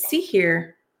let's see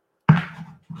here.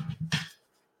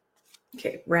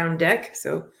 Okay, round deck.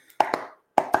 So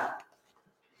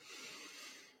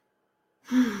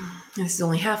this is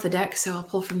only half the deck, so I'll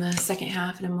pull from the second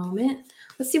half in a moment.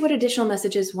 Let's see what additional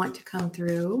messages want to come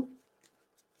through.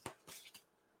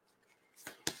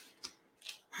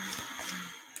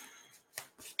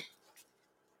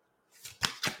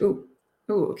 Ooh,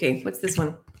 okay. What's this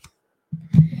one?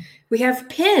 We have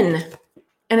pin,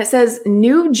 and it says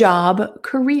new job,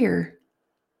 career.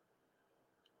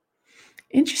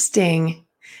 Interesting.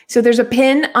 So there's a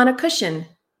pin on a cushion.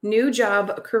 New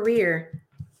job, career.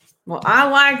 Well, I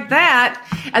like that.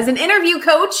 As an interview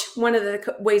coach, one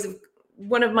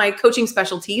of my coaching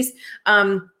specialties.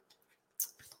 How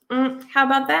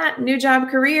about that? New job,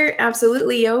 career.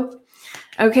 Absolutely, yo.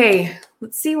 Okay,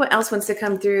 let's see what else wants to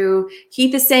come through.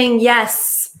 Keith is saying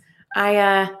yes.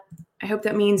 I hope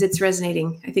that means it's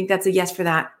resonating. I think that's a yes for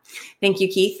that. Thank you,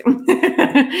 Keith.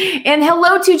 And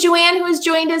hello to Joanne, who has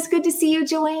joined us. Good to see you,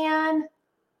 Joanne.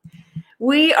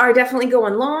 We are definitely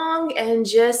going long and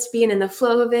just being in the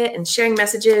flow of it and sharing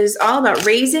messages, all about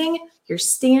raising your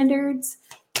standards.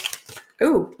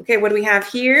 Oh, okay. What do we have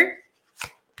here?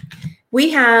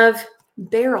 We have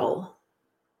barrel.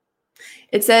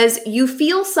 It says, you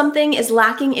feel something is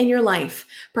lacking in your life,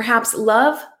 perhaps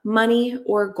love, money,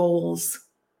 or goals.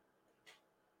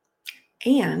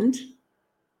 And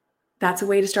that's a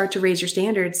way to start to raise your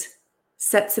standards.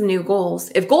 Set some new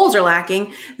goals. If goals are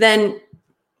lacking, then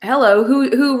hello,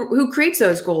 who creates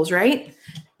those goals, right?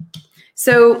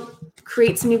 So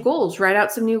create some new goals, write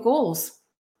out some new goals.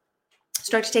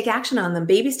 Start to take action on them,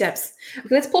 baby steps. Okay,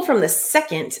 let's pull from the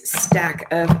second stack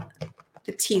of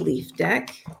the tea leaf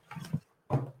deck.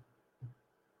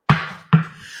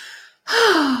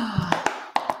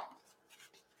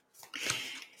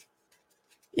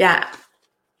 Yeah,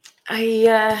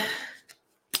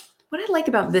 what I like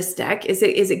about this deck is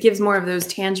it gives more of those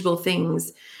tangible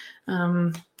things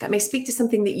that may speak to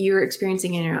something that you're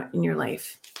experiencing in your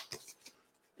life.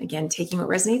 Again, taking what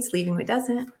resonates, leaving what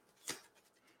doesn't.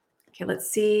 Okay, let's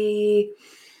see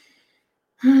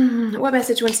what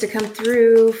message wants to come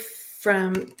through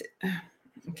from.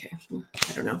 Okay,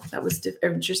 I don't know. That was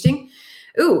interesting.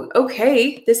 Ooh,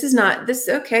 okay.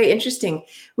 Okay, interesting.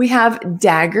 We have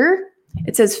dagger.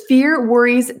 It says fear,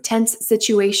 worries, tense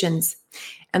situations.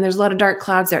 And there's a lot of dark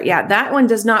clouds there. Yeah, that one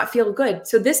does not feel good.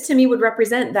 So this to me would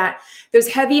represent that those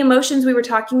heavy emotions we were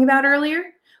talking about earlier,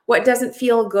 what doesn't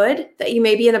feel good, that you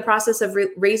may be in the process of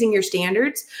raising your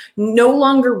standards, no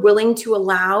longer willing to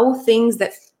allow things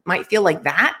that might feel like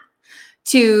that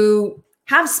to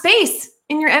have space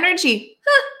in your energy.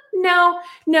 No,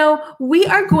 we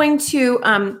are going to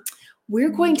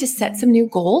set some new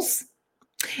goals,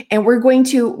 and we're going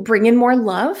to bring in more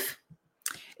love.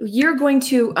 You're going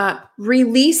to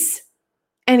release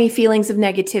any feelings of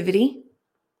negativity.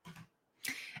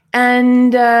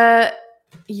 And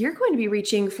you're going to be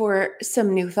reaching for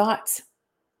some new thoughts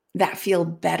that feel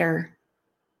better.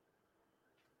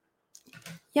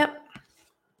 Yep.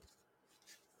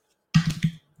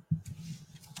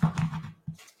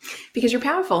 because you're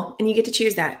powerful and you get to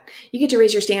choose that. You get to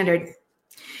raise your standard.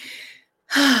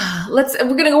 We're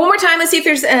going to go one more time. Let's see if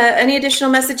there's any additional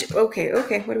message. Okay.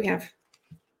 What do we have?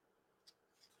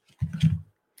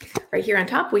 Right here on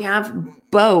top, we have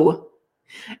Bo.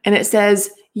 And it says,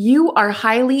 you are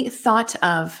highly thought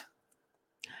of.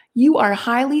 You are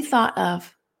highly thought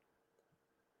of.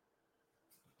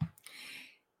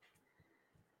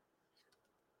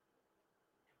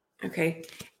 Okay,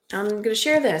 I'm going to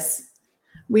share this.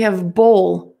 We have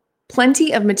bowl,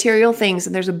 plenty of material things,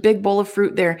 and there's a big bowl of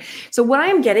fruit there. So what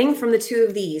I'm getting from the two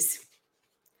of these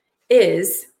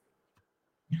is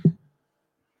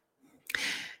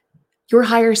your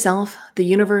higher self, the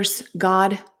universe,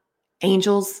 God,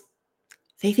 angels,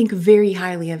 they think very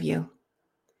highly of you.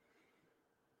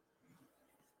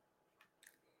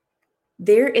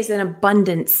 There is an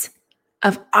abundance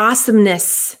of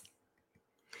awesomeness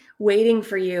waiting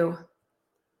for you.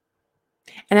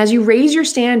 And as you raise your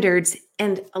standards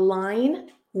and align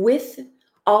with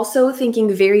also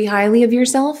thinking very highly of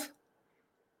yourself,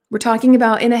 we're talking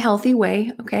about in a healthy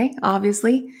way, okay,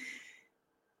 obviously,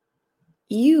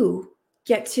 you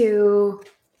get to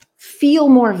feel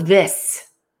more of this.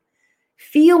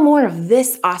 Feel more of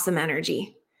this awesome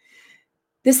energy,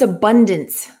 this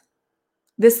abundance,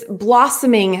 this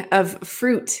blossoming of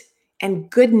fruit and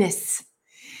goodness.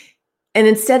 And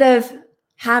instead of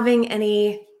having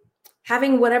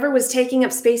whatever was taking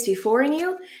up space before in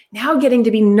you, now getting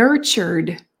to be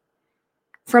nurtured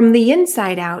from the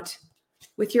inside out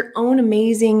with your own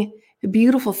amazing,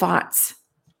 beautiful thoughts.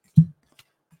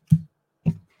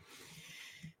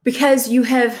 Because you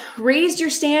have raised your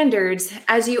standards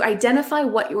as you identify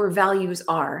what your values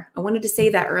are. I wanted to say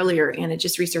that earlier and it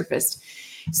just resurfaced.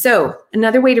 So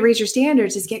another way to raise your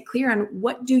standards is get clear on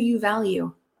what do you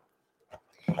value?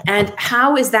 And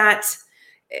how is that,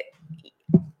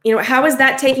 how is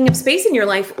that taking up space in your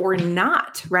life or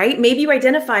not, right? Maybe you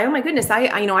identify, oh my goodness,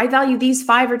 I value these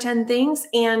 5 or 10 things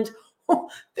and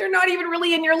they're not even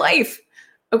really in your life.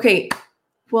 Okay,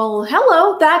 well,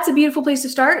 hello, that's a beautiful place to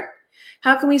start.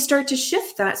 How can we start to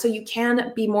shift that so you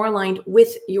can be more aligned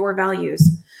with your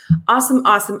values? Awesome.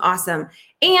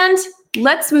 And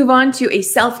let's move on to a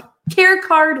self-care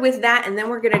card with that. And then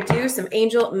we're going to do some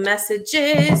angel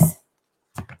messages.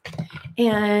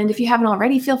 And if you haven't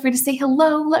already, feel free to say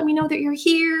hello. Let me know that you're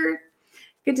here.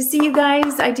 Good to see you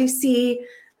guys. I do see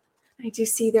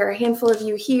there are a handful of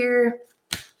you here.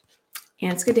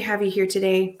 And it's good to have you here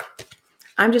today.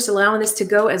 I'm just allowing this to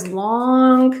go as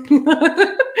long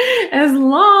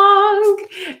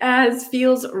as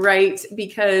feels right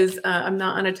because I'm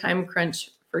not on a time crunch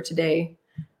for today.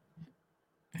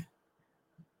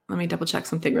 Let me double check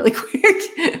something really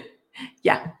quick.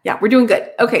 Yeah, we're doing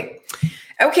good.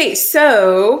 Okay,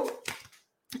 so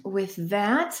with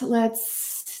that,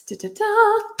 let's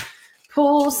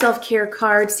pull self-care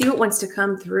card, see what wants to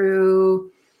come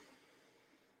through.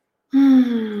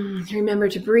 Remember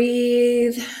to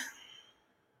breathe.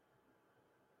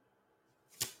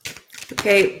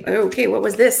 Okay, what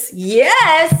was this?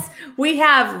 Yes, we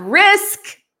have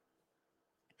risk.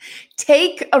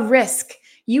 Take a risk.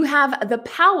 You have the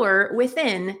power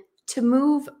within to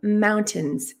move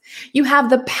mountains. You have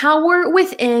the power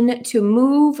within to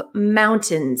move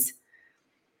mountains.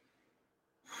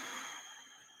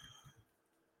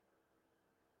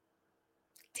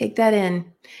 Take that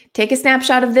in. Take a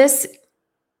snapshot of this.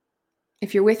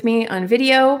 If you're with me on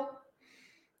video,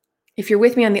 if you're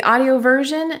with me on the audio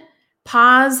version,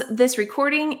 pause this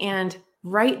recording and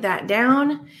write that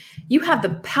down. You have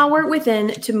the power within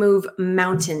to move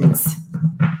mountains.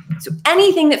 So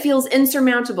anything that feels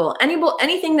insurmountable,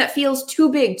 anything that feels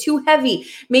too big, too heavy,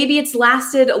 maybe it's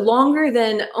lasted longer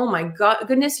than, oh my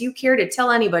goodness, you care to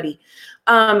tell anybody.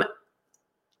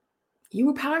 You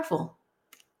were powerful.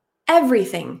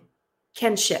 Everything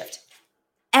can shift.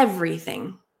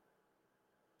 Everything.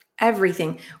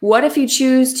 What if you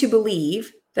choose to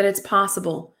believe that it's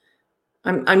possible?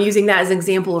 I'm using that as an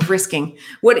example of risking.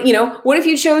 What if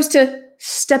you chose to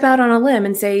step out on a limb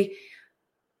and say,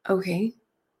 okay,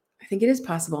 I think it is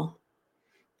possible.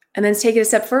 And then take it a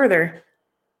step further.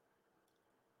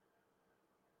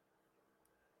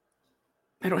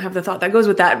 I don't have the thought that goes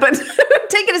with that, but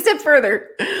take it a step further.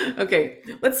 Okay,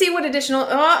 let's see what additional,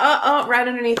 right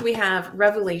underneath we have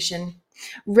revelation.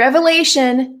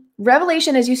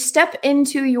 Revelation as you step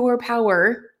into your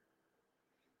power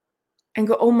and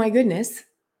go, oh my goodness,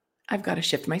 I've got to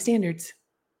shift my standards.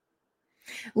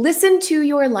 Listen to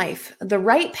your life. The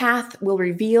right path will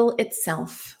reveal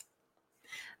itself.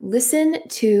 Listen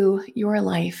to your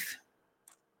life.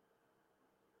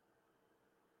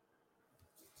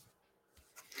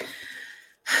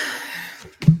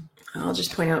 I'll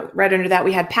just point out right under that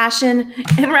we had passion,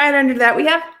 and right under that we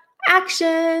have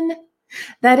action.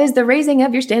 That is the raising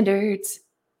of your standards.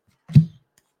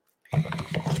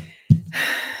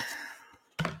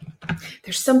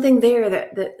 There's something there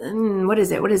that what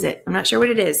is it? What is it? I'm not sure what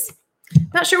it is.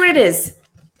 Not sure what it is.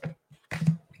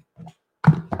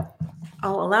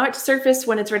 I'll allow it to surface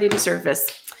when it's ready to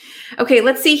surface. Okay,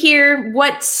 let's see here.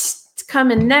 What's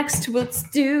coming next? Let's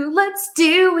do.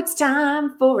 It's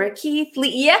time for a Keith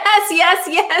Lee.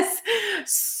 Yes.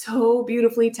 So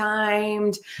beautifully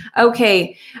timed.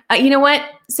 Okay, you know what?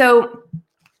 So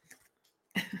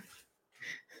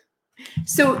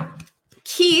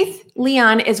Keith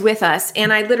Leon is with us,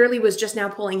 and I literally was just now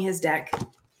pulling his deck.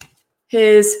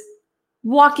 His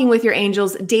Walking with Your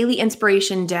Angels Daily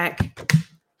Inspiration deck.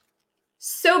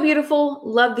 So beautiful.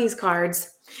 Love these cards.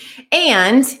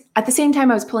 And at the same time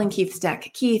I was pulling Keith's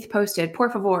deck, Keith posted, por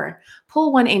favor,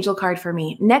 pull one angel card for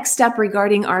me. Next step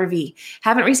regarding RV.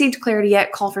 Haven't received clarity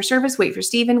yet. Call for service. Wait for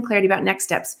Stephen. Clarity about next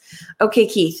steps. Okay,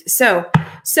 Keith. So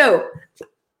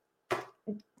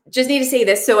just need to say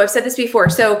this. So I've said this before.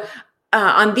 So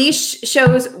on these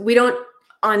shows, we don't,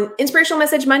 on Inspirational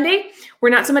Message Monday, we're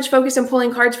not so much focused on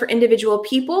pulling cards for individual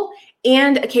people.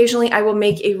 And occasionally I will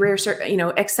make a rare,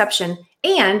 exception.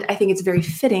 And I think it's very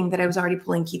fitting that I was already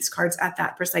pulling Keith's cards at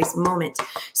that precise moment.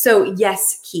 So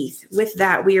yes, Keith, with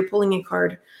that, we are pulling a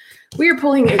card. We are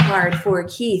pulling a card for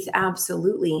Keith.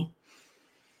 Absolutely.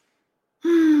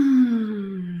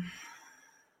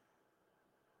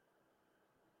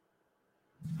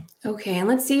 Okay, and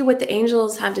let's see what the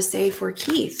angels have to say for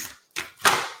Keith.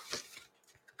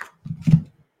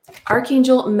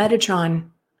 Archangel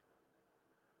Metatron.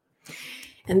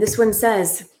 And this one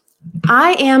says,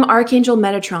 I am Archangel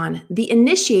Metatron, the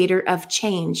initiator of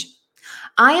change.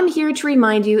 I am here to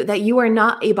remind you that you are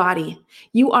not a body.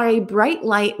 You are a bright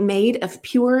light made of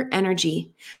pure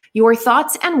energy. Your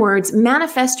thoughts and words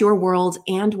manifest your world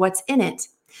and what's in it.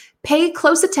 Pay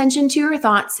close attention to your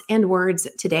thoughts and words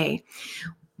today.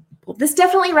 Well, this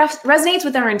definitely resonates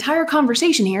with our entire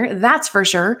conversation here. That's for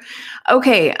sure.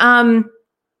 Okay.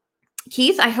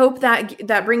 Keith, I hope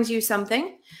that brings you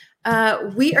something.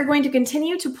 We are going to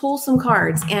continue to pull some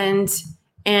cards and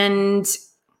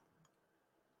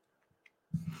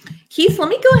Keith, let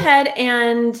me go ahead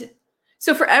and,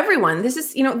 so for everyone, this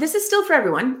is still for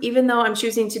everyone, even though I'm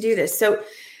choosing to do this. So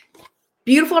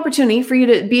beautiful opportunity for you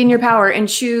to be in your power and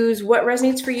choose what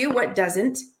resonates for you, what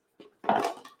doesn't.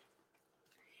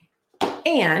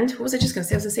 And what was I just going to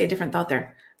say? I was going to say a different thought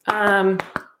there. And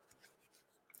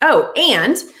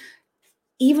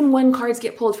even when cards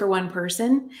get pulled for one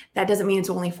person, that doesn't mean it's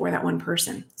only for that one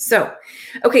person. So,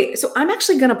 okay, so I'm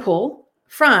actually going to pull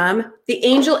from the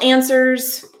Angel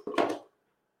Answers.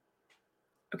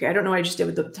 Okay, I don't know what I just did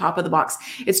with the top of the box.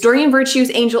 It's Doreen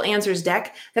Virtue's Angel Answers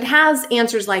deck that has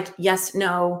answers like yes,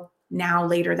 no, now,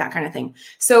 later, that kind of thing.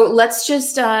 So let's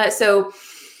just,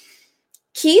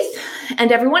 Keith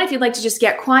and everyone, if you'd like to just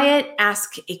get quiet,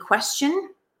 ask a question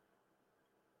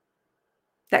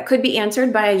that could be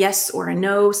answered by a yes or a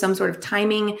no, some sort of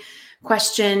timing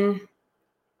question.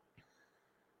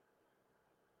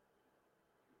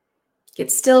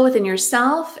 Get still within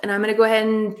yourself, and I'm going to go ahead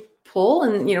and pull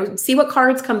and, see what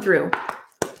cards come through.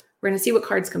 We're going to see what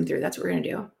cards come through. That's what we're going to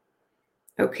do.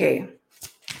 Okay.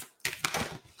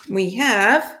 We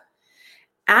have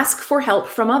ask for help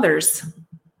from others.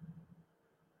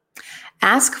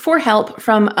 Ask for help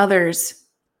from others.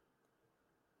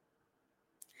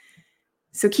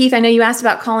 So Keith, I know you asked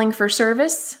about calling for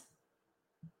service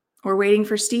or waiting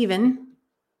for Stephen.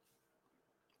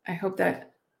 I hope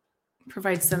that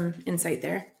provides some insight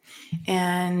there.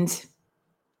 And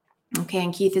okay,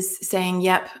 and Keith is saying,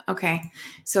 yep. Okay.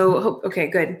 So, okay,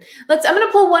 good. I'm going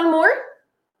to pull one more.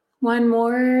 One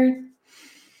more.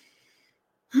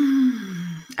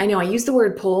 I know I use the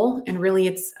word pull, and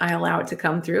really I allow it to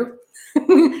come through.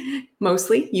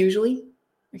 Mostly, usually.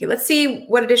 Okay, let's see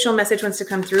what additional message wants to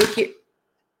come through here.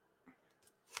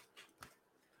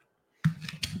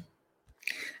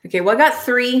 Okay, well, I got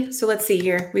 3. So let's see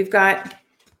here. We've got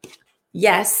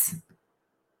yes.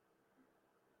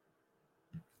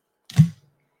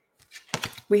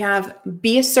 We have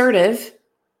be assertive.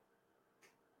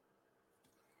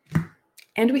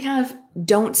 And we have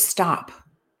don't stop.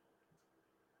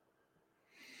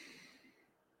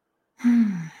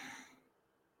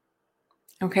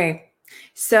 Okay,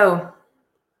 so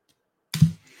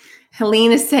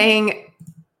Helene is saying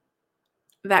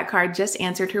that card just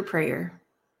answered her prayer.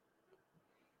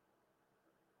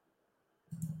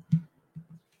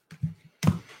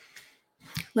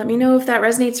 Let me know if that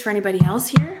resonates for anybody else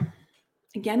here.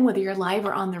 Again, whether you're live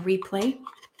or on the replay.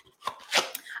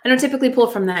 I don't typically pull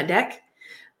from that deck,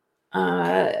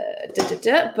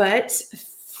 but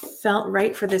felt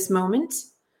right for this moment.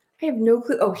 I have no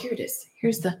clue. Oh, here it is.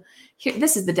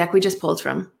 This is the deck we just pulled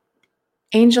from.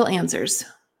 Angel Answers.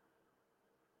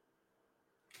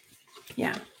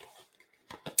 Yeah.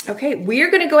 Okay, we're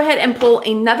going to go ahead and pull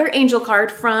another angel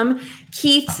card from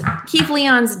Keith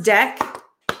Leon's deck.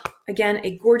 Again,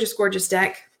 a gorgeous, gorgeous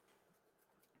deck.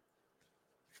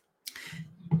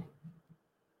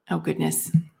 Oh,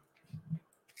 goodness.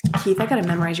 Keith, I got to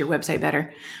memorize your website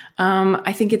better.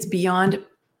 I think it's Beyond.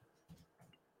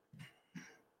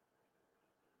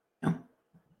 No.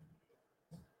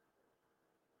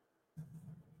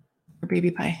 Or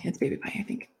Baby Pie. It's Baby Pie, I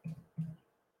think.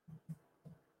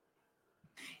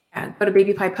 Yeah, go to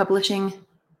Baby Pie Publishing.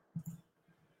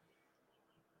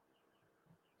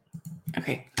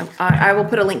 Okay, I will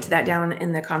put a link to that down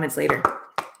in the comments later.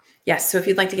 Yes, so if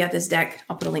you'd like to get this deck,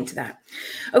 I'll put a link to that.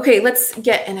 Okay, let's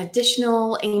get an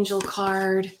additional angel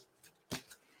card.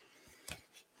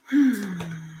 For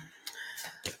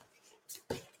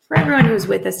everyone who's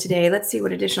with us today, let's see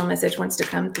what additional message wants to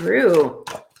come through.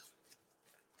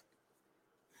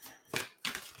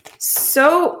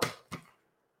 So,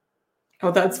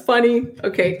 oh, that's funny.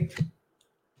 Okay.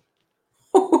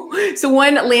 So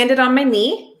one landed on my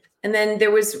knee. And then there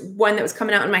was one that was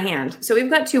coming out in my hand. So we've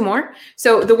got two more.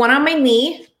 So the one on my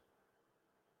knee,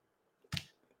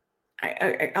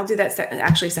 I'll do that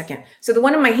actually second. So the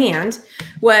one in my hand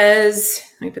was,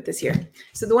 let me put this here.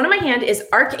 So the one in my hand is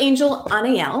Archangel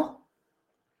Anael.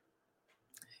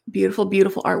 Beautiful,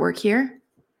 beautiful artwork here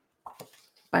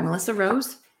by Melissa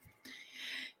Rose.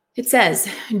 It says,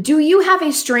 do you have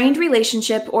a strained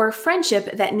relationship or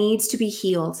friendship that needs to be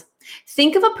healed?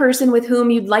 Think of a person with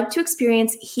whom you'd like to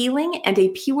experience healing and a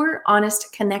pure,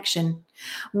 honest connection.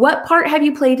 What part have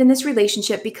you played in this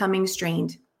relationship becoming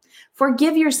strained?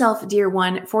 Forgive yourself, dear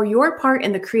one, for your part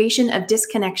in the creation of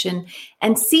disconnection,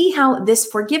 and see how this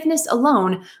forgiveness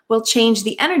alone will change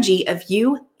the energy of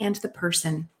you and the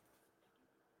person.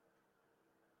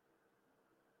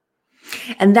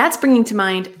 And that's bringing to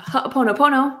mind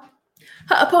Ha'aponopono.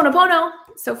 Ha'aponopono.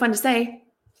 So fun to say.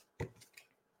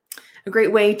 A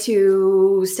great way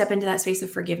to step into that space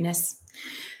of forgiveness.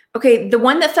 Okay, the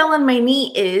one that fell on my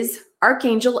knee is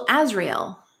Archangel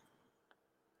Azrael.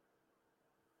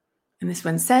 And this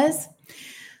one says,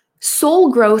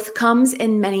 soul growth comes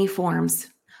in many forms.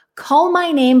 Call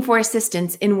my name for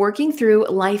assistance in working through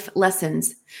life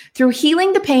lessons. Through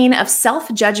healing the pain of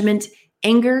self-judgment,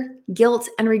 anger, guilt,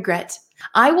 and regret,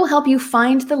 I will help you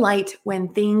find the light when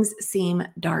things seem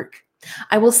dark.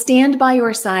 I will stand by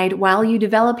your side while you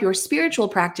develop your spiritual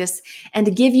practice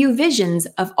and give you visions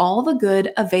of all the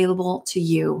good available to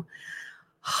you.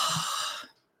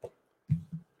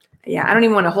 Yeah, I don't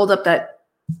even want to hold up that.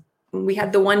 We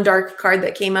had the one dark card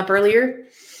that came up earlier.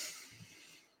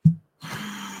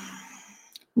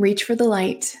 Reach for the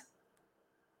light.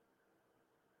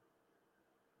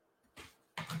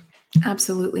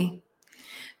 Absolutely.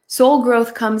 Soul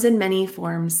growth comes in many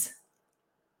forms.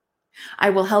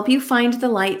 I will help you find the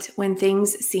light when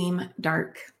things seem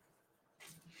dark.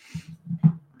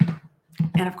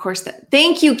 And of course,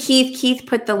 thank you, Keith. Keith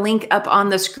put the link up on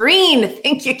the screen.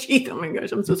 Thank you, Keith. Oh my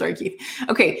gosh, I'm so sorry, Keith.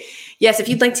 Okay. Yes, if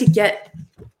you'd like to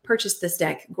purchase this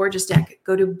deck, gorgeous deck,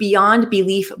 go to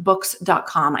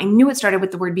beyondbeliefbooks.com. I knew it started with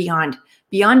the word beyond.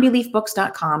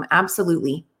 Beyondbeliefbooks.com.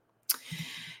 Absolutely.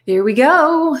 There we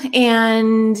go.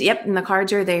 And yep, and the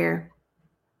cards are there.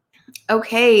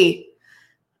 Okay.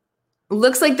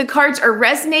 Looks like the cards are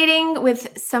resonating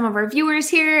with some of our viewers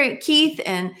here, Keith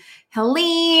and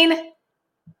Helene.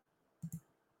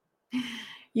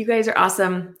 You guys are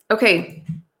awesome. Okay,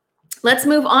 let's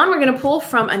move on. We're going to pull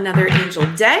from another angel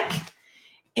deck.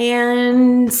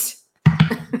 And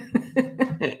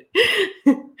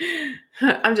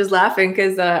I'm just laughing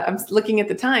because I'm looking at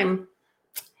the time.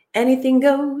 Anything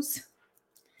goes.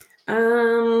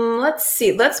 Let's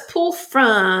see. Let's pull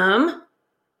from...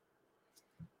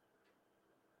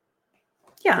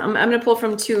 Yeah, I'm going to pull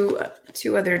from two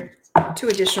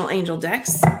additional angel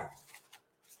decks.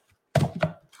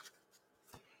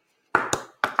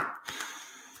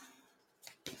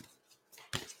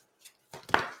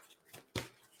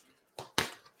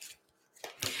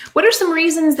 What are some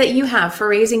reasons that you have for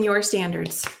raising your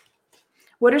standards?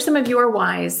 What are some of your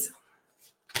whys?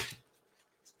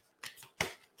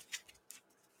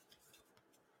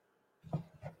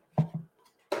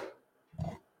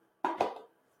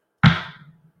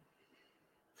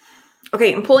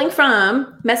 Okay, I'm pulling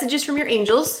from Messages from Your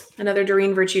Angels, another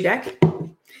Doreen Virtue deck.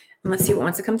 And let's see what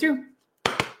wants to come through.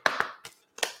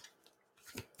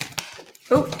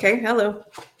 Oh, okay, hello.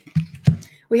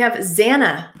 We have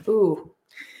Xana. Ooh.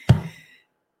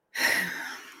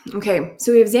 Okay,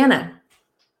 so we have Xana.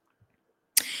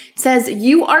 It says,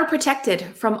 you are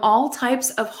protected from all types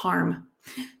of harm.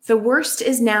 The worst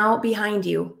is now behind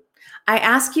you. I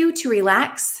ask you to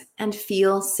relax and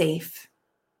feel safe.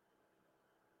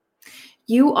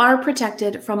 You are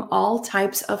protected from all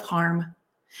types of harm.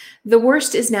 The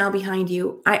worst is now behind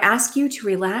you. I ask you to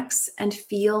relax and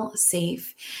feel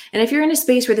safe. And if you're in a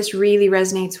space where this really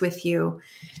resonates with you,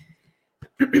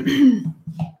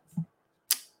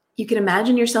 you can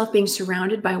imagine yourself being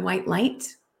surrounded by white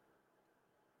light,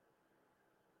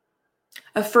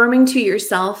 affirming to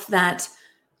yourself that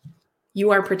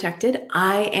you are protected.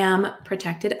 I am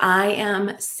protected. I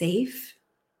am safe.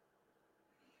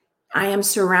 I am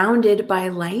surrounded by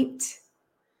light.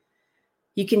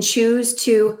 You can choose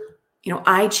to,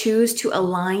 I choose to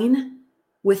align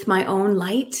with my own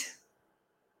light.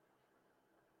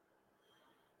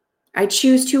 I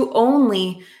choose to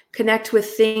only connect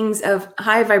with things of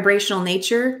high vibrational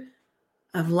nature,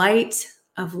 of light,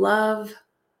 of love,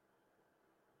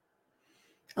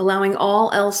 allowing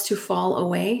all else to fall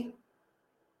away.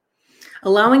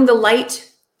 Allowing the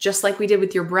light, just like we did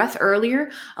with your breath earlier,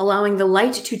 allowing the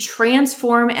light to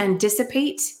transform and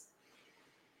dissipate.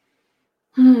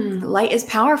 Light is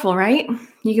powerful, right?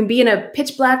 You can be in a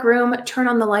pitch black room, turn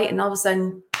on the light, and all of a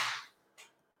sudden,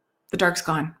 the dark's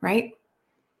gone, right?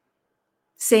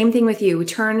 Same thing with you,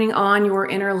 turning on your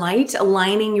inner light,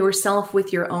 aligning yourself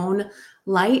with your own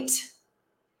light,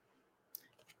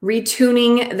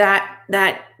 retuning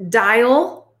that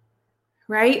dial,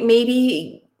 right?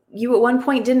 Maybe you at one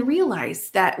point didn't realize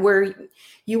that where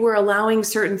you were allowing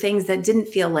certain things that didn't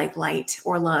feel like light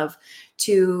or love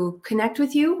to connect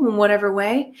with you in whatever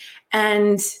way,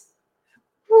 and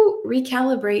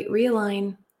recalibrate,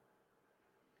 realign.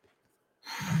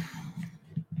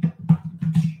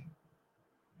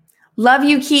 Love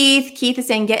you, Keith. Keith is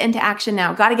saying, get into action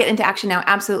now. Got to get into action now.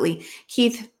 Absolutely.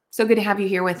 Keith, so good to have you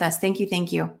here with us. Thank you.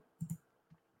 Thank you.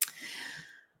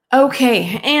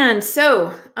 Okay. And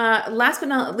so last but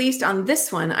not least on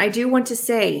this one, I do want to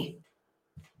say,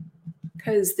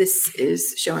 because this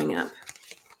is showing up.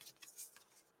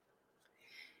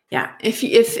 Yeah.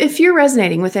 If you're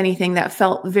resonating with anything that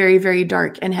felt very, very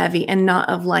dark and heavy and not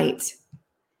of light,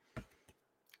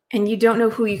 and you don't know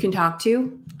who you can talk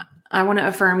to, I want to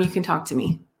affirm you can talk to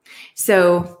me.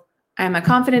 So I'm a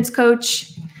confidence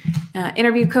coach,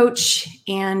 interview coach,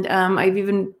 and I've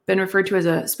even been referred to as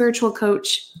a spiritual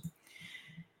coach.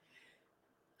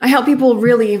 I help people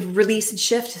really release and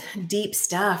shift deep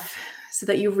stuff so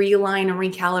that you realign and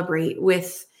recalibrate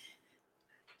with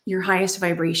your highest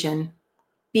vibration,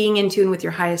 being in tune with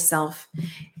your highest self,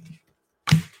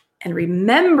 and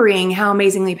remembering how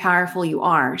amazingly powerful you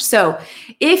are. So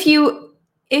if you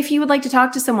would like to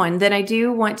talk to someone, then I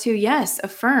do want to, yes,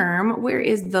 affirm. Where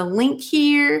is the link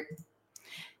here?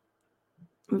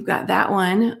 We've got that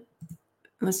one.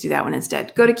 Let's do that one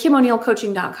instead. Go to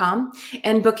KimO'NeillCoaching.com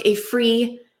and book a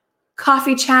free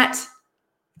coffee chat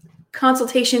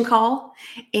consultation call.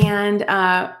 And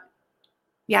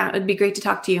yeah, it'd be great to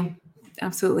talk to you.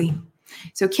 Absolutely.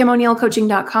 So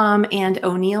KimO'NeillCoaching.com, and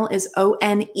O'Neill is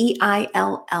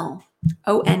Oneill.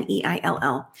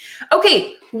 Oneill.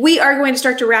 Okay, we are going to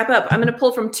start to wrap up. I'm going to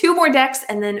pull from 2 more decks,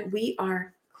 and then we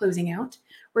are closing out.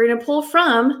 We're going to pull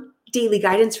from Daily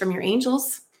Guidance from Your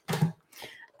Angels,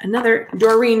 another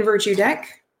Doreen Virtue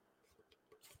deck.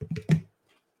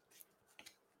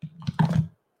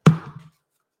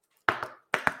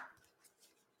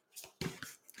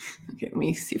 Okay, let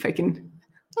me see if I can,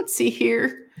 let's see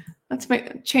here. Let's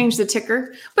change the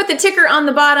ticker. Put the ticker on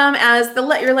the bottom as the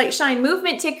Let Your Light Shine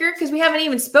movement ticker, because we haven't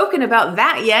even spoken about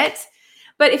that yet.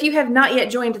 But if you have not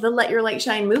yet joined the Let Your Light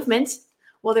Shine movement,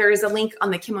 well, there is a link on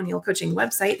the Kim O'Neill Coaching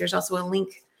website. There's also a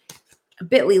link, a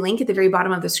bit.ly link at the very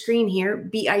bottom of the screen here,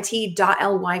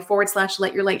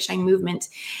 bit.ly/Let Your Light Shine movement.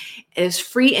 It is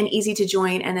free and easy to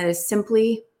join, and it is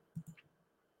simply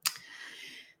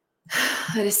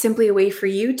a way for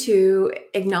you to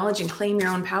acknowledge and claim your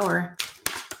own power.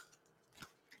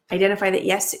 Identify that,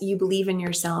 yes, you believe in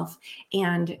yourself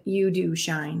and you do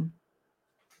shine.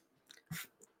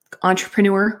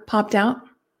 Entrepreneur popped out.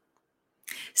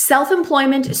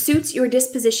 Self-employment suits your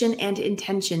disposition and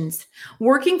intentions.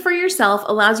 Working for yourself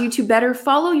allows you to better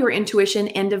follow your intuition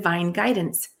and divine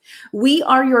guidance. We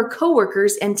are your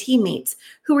coworkers and teammates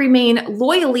who remain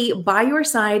loyally by your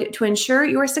side to ensure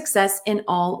your success in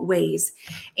all ways.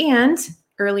 And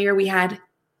earlier we had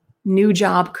new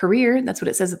job, career. That's what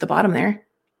it says at the bottom there.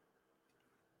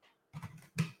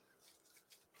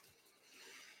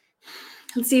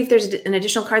 Let's see if there's an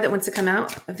additional card that wants to come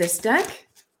out of this deck.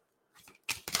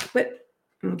 But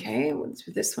Okay, what's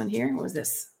this one here? What was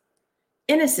this?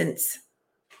 Innocence.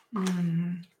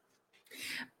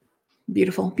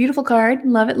 Beautiful, beautiful card.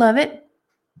 Love it, love it.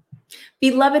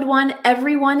 Beloved one,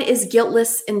 everyone is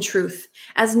guiltless in truth,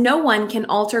 as no one can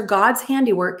alter God's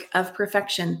handiwork of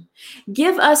perfection.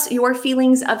 Give us your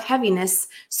feelings of heaviness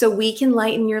so we can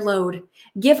lighten your load.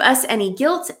 Give us any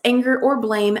guilt, anger, or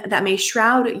blame that may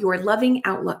shroud your loving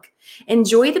outlook.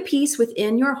 Enjoy the peace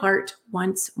within your heart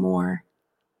once more.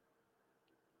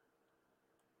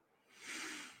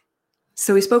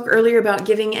 So we spoke earlier about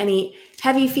giving any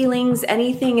heavy feelings,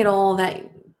 anything at all that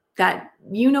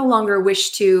you no longer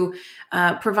wish to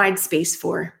provide space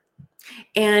for.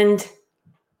 And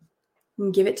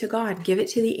give it to God. Give it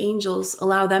to the angels.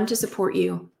 Allow them to support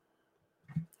you.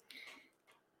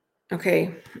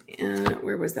 Okay.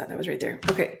 Where was that? That was right there.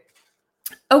 Okay.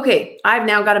 Okay. I've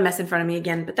now got a mess in front of me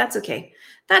again, but that's okay.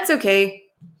 That's okay.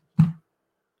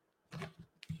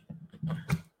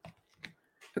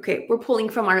 Okay. We're pulling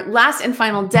from our last and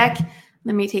final deck.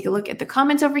 Let me take a look at the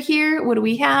comments over here. What do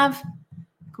we have?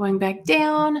 Going back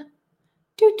down.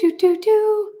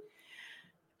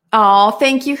 Oh,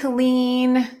 thank you,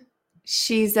 Helene.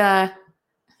 She's thank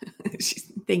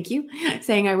you,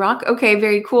 saying I rock. Okay,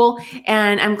 very cool.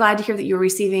 And I'm glad to hear that you're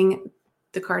receiving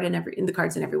the card in the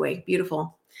cards in every way.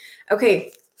 Beautiful.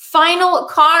 Okay, final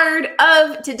card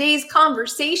of today's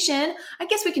conversation. I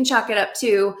guess we can chalk it up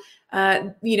to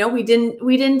we didn't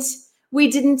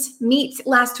meet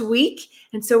last week,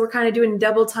 and so we're kind of doing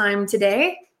double time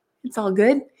today. It's all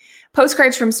good.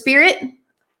 Postcards from Spirit.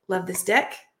 Love this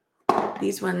deck.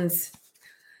 These ones,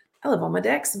 I love all my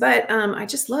decks, but I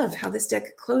just love how this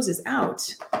deck closes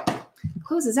out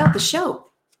the show.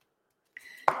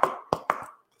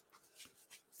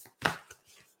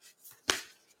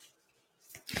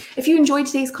 If you enjoyed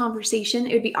today's conversation,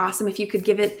 it would be awesome if you could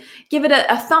give it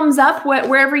a thumbs up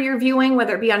wherever you're viewing,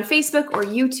 whether it be on Facebook or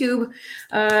YouTube.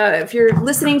 If you're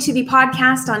listening to the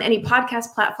podcast on any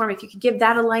podcast platform, if you could give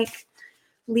that a like,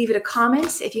 leave it a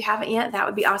comment. If you haven't yet, that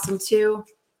would be awesome too.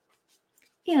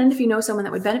 And if you know someone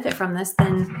that would benefit from this,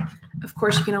 then of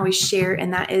course you can always share.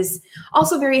 And that is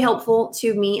also very helpful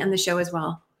to me and the show as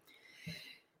well.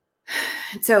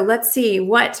 So let's see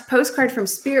what postcard from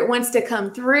Spirit wants to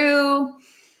come through.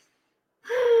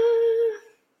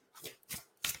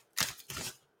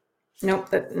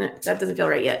 Nope, that doesn't feel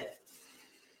right yet.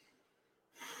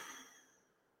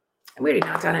 We already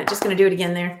knocked on it. Just going to do it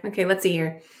again there. Okay, let's see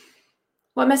here.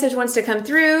 What message wants to come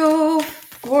through?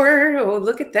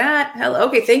 Look at that. Hello.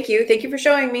 Okay, thank you. Thank you for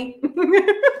showing me.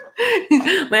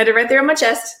 Landed right there on my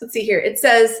chest. Let's see here. It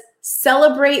says,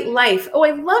 celebrate life. Oh,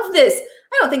 I love this.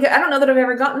 I don't know that I've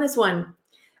ever gotten this one.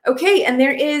 Okay, and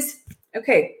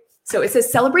so it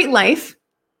says celebrate life.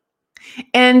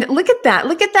 And look at that.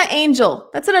 Look at that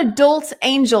angel. That's an adult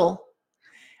angel.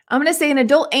 I'm going to say an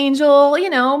adult angel,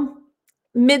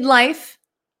 midlife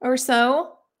or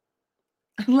so.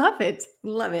 I love it.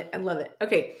 Love it. I love it.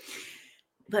 Okay.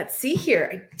 Let's see here.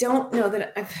 I don't know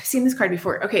that I've seen this card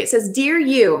before. Okay. It says, Dear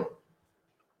you,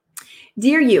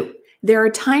 there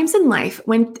are times in life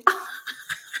when,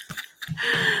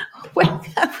 wait,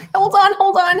 hold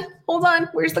on.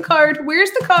 Where's the card?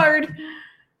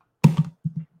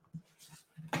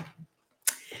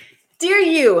 Dear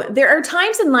you, there are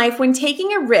times in life when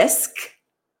taking a risk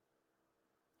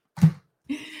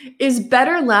is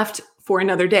better left for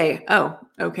another day. Oh,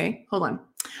 okay. Hold on.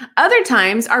 Other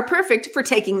times are perfect for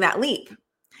taking that leap,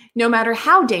 no matter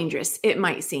how dangerous it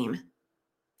might seem.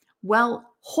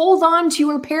 Well, hold on to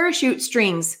your parachute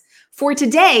strings, for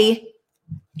today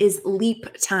is leap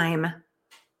time.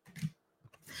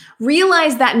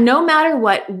 Realize that no matter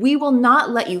what, we will not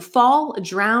let you fall,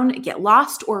 drown, get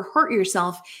lost, or hurt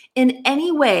yourself in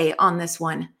any way on this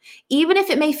one. Even if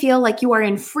it may feel like you are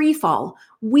in free fall,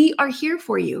 we are here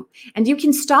for you, and you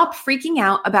can stop freaking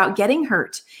out about getting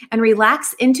hurt and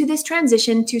relax into this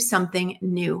transition to something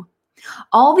new.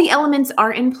 All the elements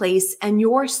are in place, and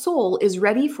your soul is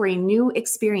ready for a new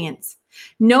experience.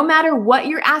 No matter what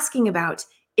you're asking about,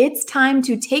 it's time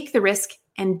to take the risk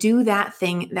and do that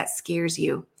thing that scares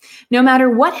you. No matter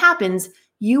what happens,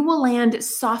 you will land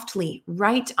softly,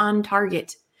 right on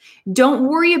target. Don't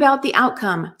worry about the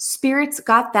outcome. Spirit's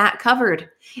got that covered.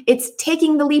 It's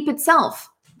taking the leap itself.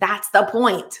 That's the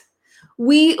point.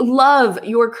 We love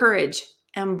your courage.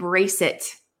 Embrace it.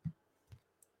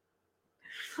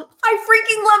 I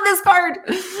freaking love this card.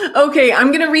 Okay, I'm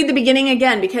going to read the beginning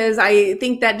again because I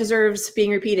think that deserves being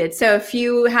repeated. So if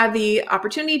you have the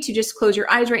opportunity to just close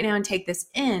your eyes right now and take this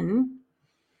in,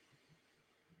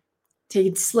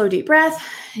 take a slow, deep breath.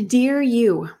 Dear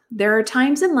you, there are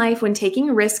times in life when taking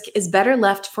a risk is better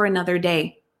left for another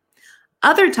day.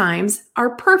 Other times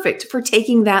are perfect for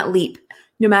taking that leap,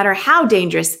 no matter how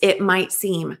dangerous it might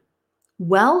seem.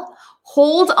 Well,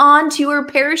 hold on to your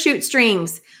parachute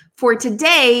strings, for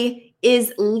today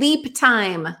is leap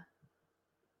time.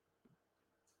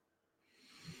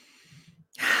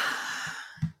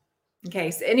 Okay,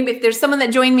 so anyway, if there's someone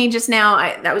that joined me just now,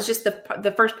 that was just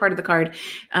the first part of the card.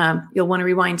 You'll want to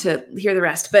rewind to hear the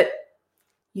rest, but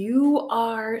you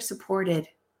are supported.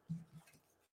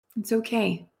 It's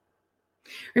okay.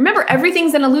 Remember,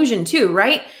 everything's an illusion too,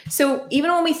 right? So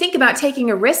even when we think about taking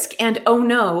a risk and, oh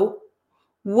no,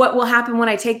 what will happen when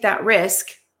I take that risk?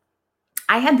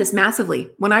 I had this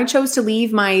massively. When I chose to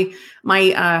leave my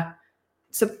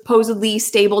supposedly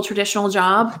stable traditional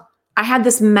job, I had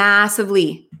this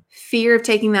massively fear of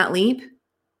taking that leap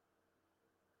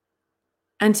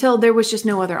until there was just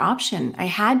no other option. I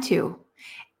had to.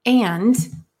 And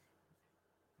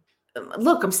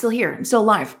look, I'm still here. I'm still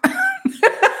alive.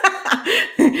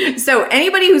 So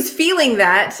anybody who's feeling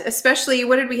that, especially,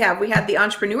 what did we have? We had the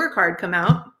entrepreneur card come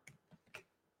out.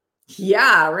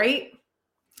 Yeah, right?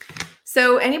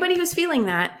 So anybody who's feeling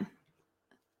that,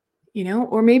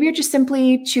 or maybe you're just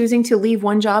simply choosing to leave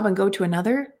one job and go to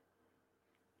another.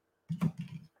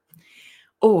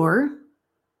 Or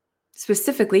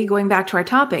specifically, going back to our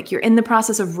topic, you're in the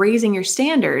process of raising your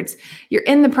standards. You're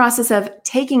in the process of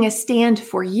taking a stand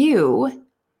for you.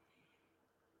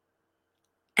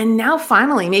 And now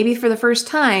finally, maybe for the first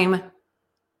time,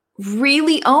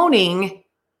 really owning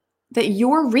that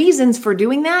your reasons for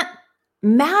doing that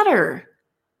matter.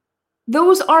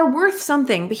 Those are worth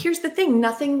something. But here's the thing,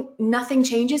 nothing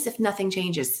changes if nothing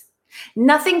changes.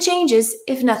 Nothing changes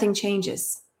if nothing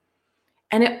changes.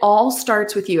 And it all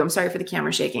starts with you. I'm sorry for the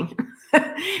camera shaking.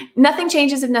 Nothing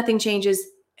changes if nothing changes.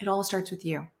 It all starts with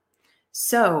you.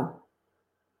 So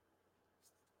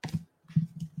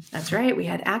that's right. We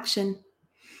had action.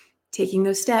 Taking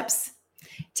those steps.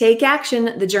 Take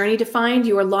action. The journey to find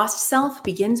your lost self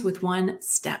begins with one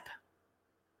step.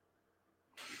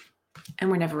 And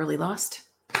we're never really lost.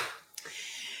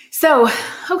 So,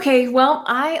 okay, well,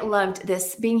 I loved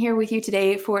this, being here with you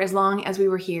today for as long as we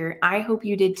were here. I hope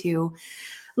you did too.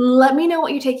 Let me know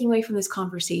what you're taking away from this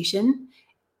conversation.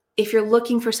 If you're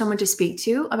looking for someone to speak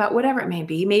to about whatever it may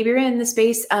be, maybe you're in the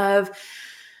space of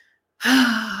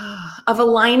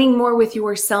aligning more with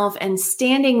yourself and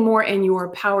standing more in your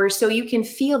power so you can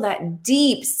feel that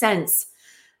deep sense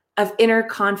of inner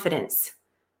confidence.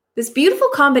 This beautiful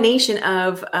combination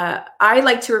of, I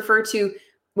like to refer to,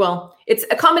 it's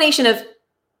a combination of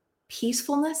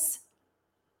peacefulness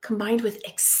combined with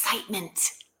excitement.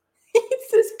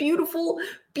 It's this beautiful,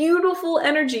 beautiful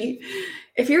energy.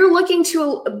 If you're looking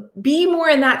to be more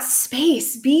in that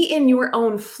space, be in your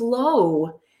own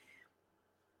flow,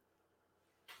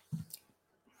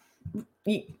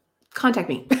 contact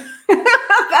me.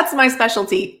 That's my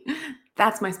specialty.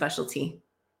 That's my specialty.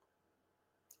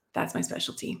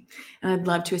 And I'd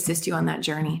love to assist you on that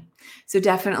journey. So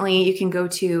definitely you can go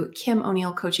to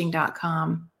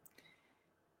KimO'NeillCoaching.com,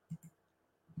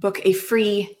 book a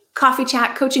free coffee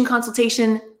chat, coaching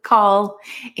consultation call.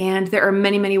 And there are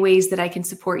many, many ways that I can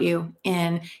support you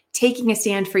in taking a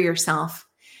stand for yourself,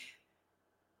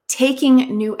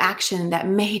 taking new action that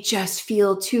may just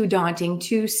feel too daunting,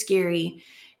 too scary.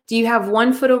 Do you have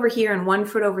 1 foot over here and 1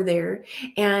 foot over there?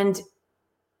 And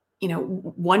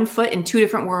 1 foot in 2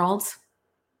 different worlds,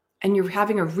 and you're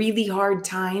having a really hard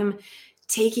time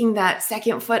taking that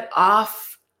second foot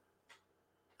off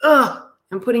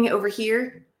and putting it over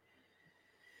here.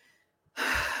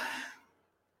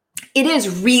 It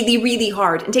is really, really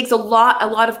hard. It takes a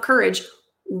lot of courage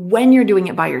when you're doing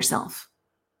it by yourself.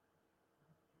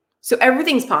 So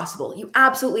everything's possible. You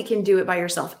absolutely can do it by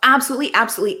yourself. Absolutely,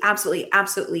 absolutely, absolutely,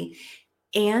 absolutely.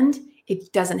 And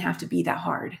it doesn't have to be that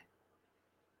hard.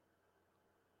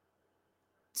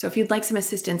 So if you'd like some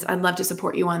assistance, I'd love to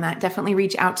support you on that. Definitely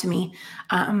reach out to me,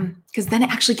 because then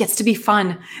it actually gets to be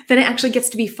fun. Then it actually gets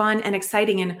to be fun and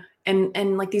exciting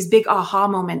and like these big aha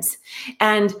moments.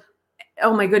 And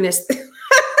oh my goodness,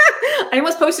 I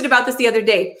almost posted about this the other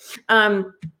day.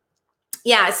 So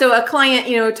a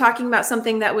client, talking about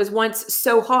something that was once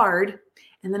so hard,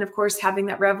 and then of course having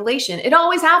that revelation. It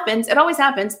always happens.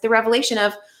 The revelation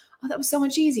of, oh, that was so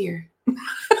much easier.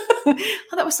 Oh,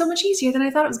 that was so much easier than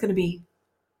I thought it was going to be.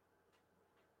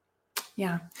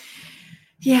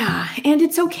 Yeah. And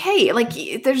it's okay.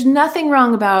 Like, there's nothing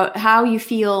wrong about how you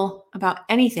feel about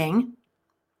anything,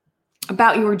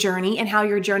 about your journey and how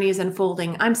your journey is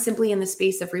unfolding. I'm simply in the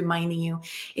space of reminding you,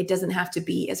 it doesn't have to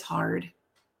be as hard.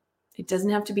 It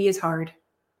doesn't have to be as hard.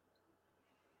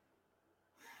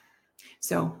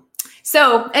 So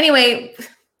anyway,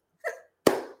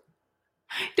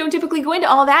 don't typically go into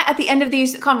all that at the end of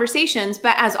these conversations,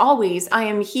 but as always, I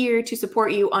am here to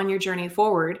support you on your journey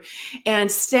forward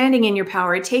and standing in your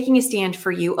power, taking a stand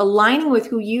for you, aligning with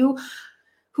who you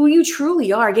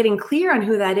truly are, getting clear on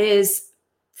who that is,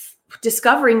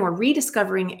 discovering or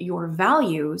rediscovering your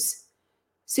values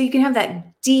so you can have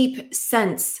that deep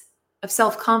sense of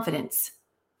self-confidence,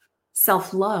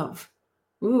 self-love.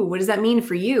 Ooh, what does that mean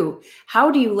for you? How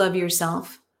do you love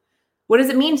yourself? What does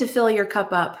it mean to fill your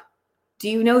cup up? Do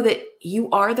you know that you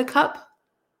are the cup?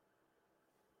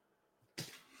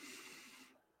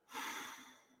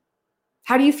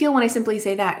 How do you feel when I simply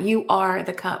say that? You are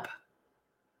the cup.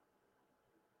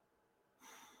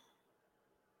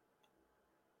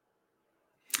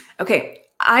 Okay,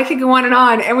 I could go on,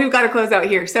 and we've got to close out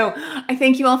here. So I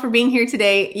thank you all for being here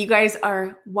today. You guys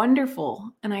are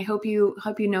wonderful, and I hope you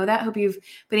know that. Hope you've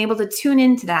been able to tune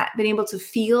into that, been able to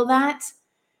feel that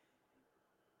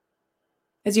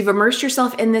as you've immersed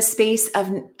yourself in this space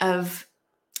of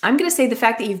I'm going to say the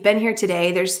fact that you've been here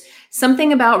today. There's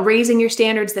something about raising your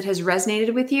standards that has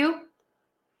resonated with you.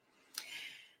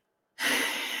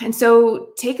 And so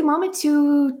take a moment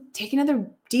to take another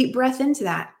deep breath into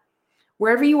that.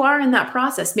 Wherever you are in that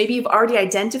process, maybe you've already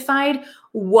identified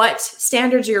what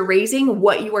standards you're raising,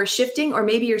 what you are shifting, or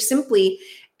maybe you're simply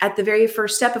at the very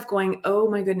first step of going, oh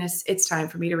my goodness, it's time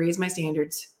for me to raise my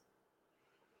standards.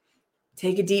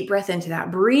 Take a deep breath into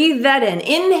that. Breathe that in.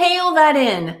 Inhale that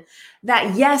in.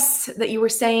 That yes that you were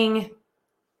saying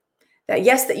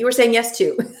yes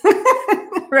to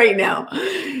right now.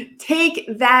 Take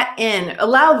that in.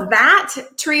 Allow that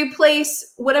to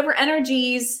replace whatever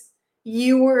energies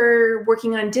you were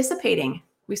working on dissipating.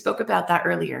 We spoke about that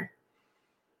earlier.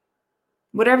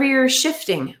 Whatever you're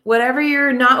shifting, whatever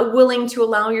you're not willing to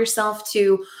allow yourself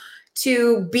to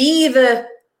be the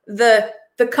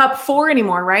cup for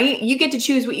anymore, right? You get to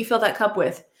choose what you fill that cup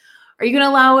with. Are you going to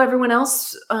allow everyone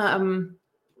else,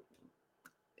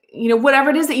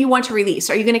 whatever it is that you want to release?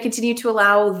 Are you going to continue to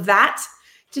allow that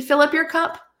to fill up your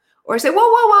cup? Or say,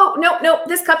 whoa, no,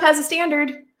 this cup has a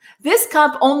standard. This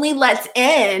cup only lets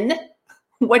in,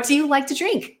 what do you like to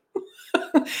drink?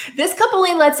 This cup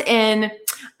only lets in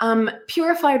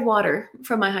purified water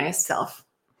from my highest self.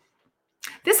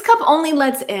 This cup only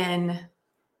lets in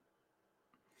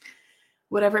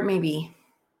whatever it may be.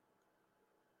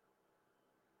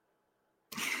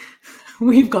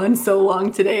 We've gone so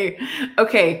long today.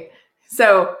 Okay,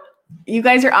 so you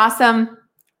guys are awesome.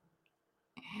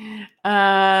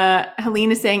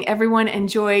 Helene is saying, everyone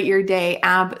enjoy your day.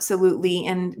 Absolutely.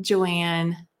 And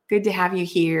Joanne, good to have you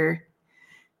here.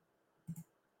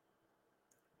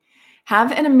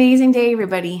 Have an amazing day,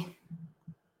 everybody.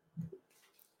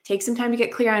 Take some time to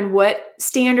get clear on what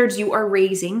standards you are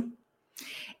raising.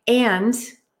 And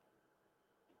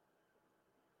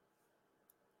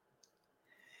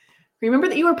remember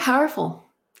that you are powerful.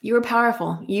 You are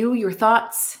powerful. You, your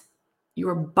thoughts,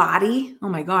 your body. Oh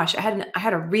my gosh. I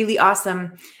had a really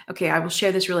awesome, okay, I will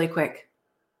share this really quick.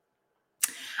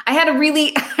 I had a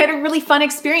really fun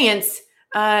experience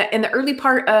in the early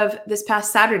part of this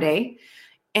past Saturday.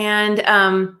 And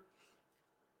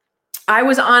I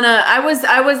was on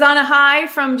a high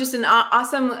from just an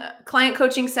awesome client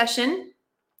coaching session.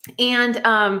 And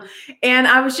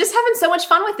I was just having so much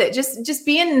fun with it, just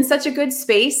being in such a good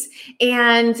space.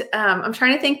 And I'm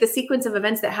trying to think the sequence of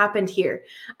events that happened here.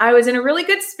 I was in a really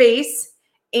good space,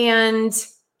 and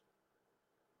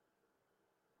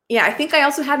yeah, I think I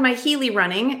also had my Healy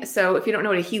running. So if you don't know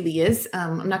what a Healy is,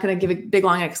 I'm not going to give a big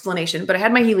long explanation, but I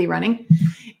had my Healy running,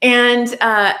 and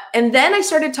then I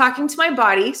started talking to my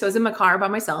body. So I was in my car by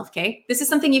myself. Okay, this is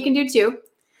something you can do too.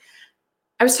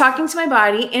 I was talking to my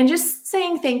body and just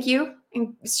saying thank you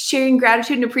and sharing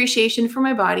gratitude and appreciation for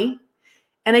my body.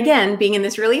 And again, being in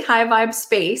this really high vibe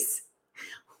space.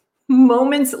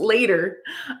 Moments later,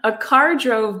 a car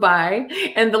drove by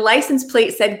and the license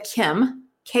plate said Kim,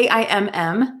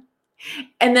 Kimm.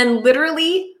 And then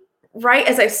literally right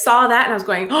as I saw that and I was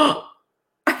going, oh,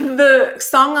 the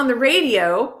song on the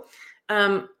radio,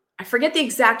 I forget the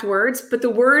exact words, but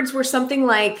the words were something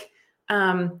like,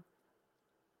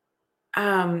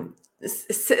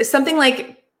 something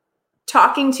like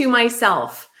talking to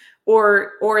myself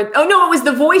or oh no, it was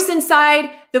the voice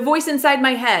inside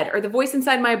my head or the voice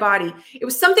inside my body. It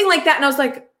was something like that. And I was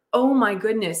like, oh my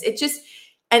goodness.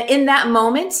 And in that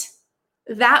moment,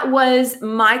 that was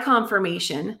my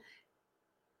confirmation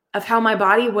of how my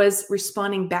body was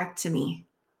responding back to me.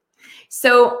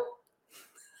 So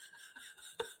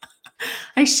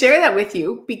I share that with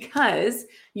you because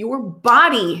your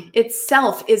body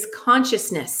itself is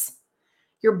consciousness.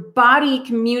 Your body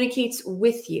communicates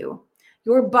with you.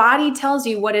 Your body tells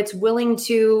you what it's willing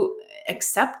to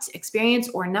accept, experience,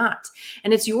 or not.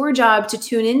 And it's your job to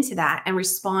tune into that and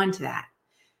respond to that.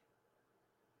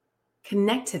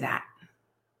 Connect to that.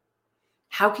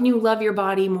 How can you love your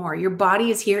body more? Your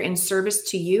body is here in service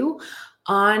to you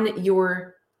on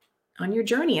your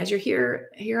journey as you're here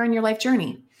on your life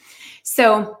journey.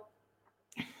 So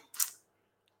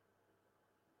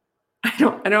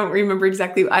I don't remember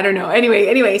exactly. I don't know.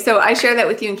 Anyway, so I share that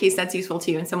with you in case that's useful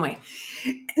to you in some way.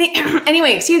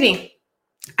 Anyway, excuse me.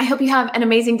 I hope you have an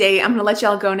amazing day. I'm going to let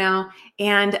y'all go now,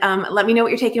 and let me know what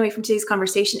you're taking away from today's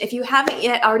conversation. If you haven't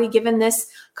yet already given this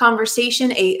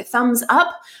conversation a thumbs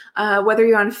up, whether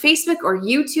you're on Facebook or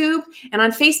YouTube, and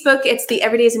on Facebook, it's the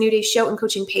Every Day is a New Day show and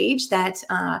coaching page that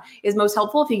is most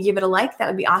helpful. If you give it a like, that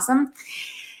would be awesome.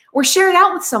 Or share it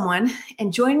out with someone,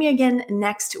 and join me again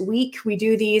next week. We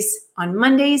do these on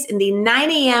Mondays in the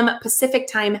 9 a.m. Pacific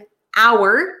time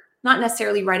hour. Not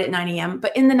necessarily right at 9 a.m.,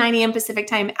 but in the 9 a.m. Pacific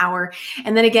time hour.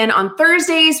 And then again, on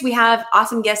Thursdays, we have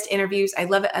awesome guest interviews. I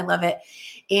love it.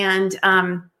 And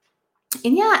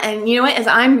yeah, and you know what, as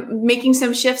I'm making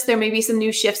some shifts, there may be some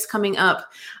new shifts coming up.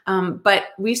 But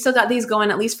we've still got these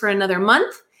going at least for another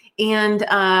month. And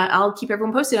I'll keep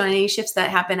everyone posted on any shifts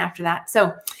that happen after that.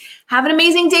 So have an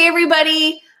amazing day,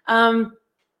 everybody. Sending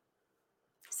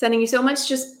you so much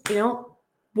just,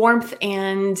 warmth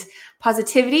and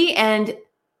positivity, and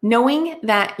knowing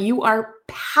that you are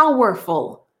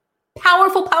powerful.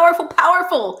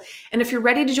 And if you're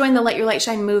ready to join the Let Your Light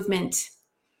Shine movement,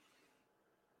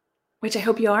 which I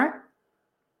hope you are,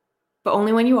 but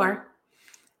only when you are,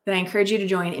 then I encourage you to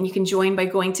join. And you can join by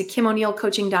going to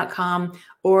KimO'NeillCoaching.com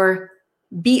or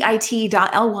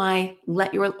bit.ly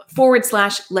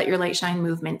 /Let Your Light Shine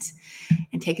movement,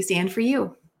 and take a stand for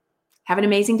you. Have an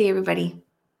amazing day, everybody.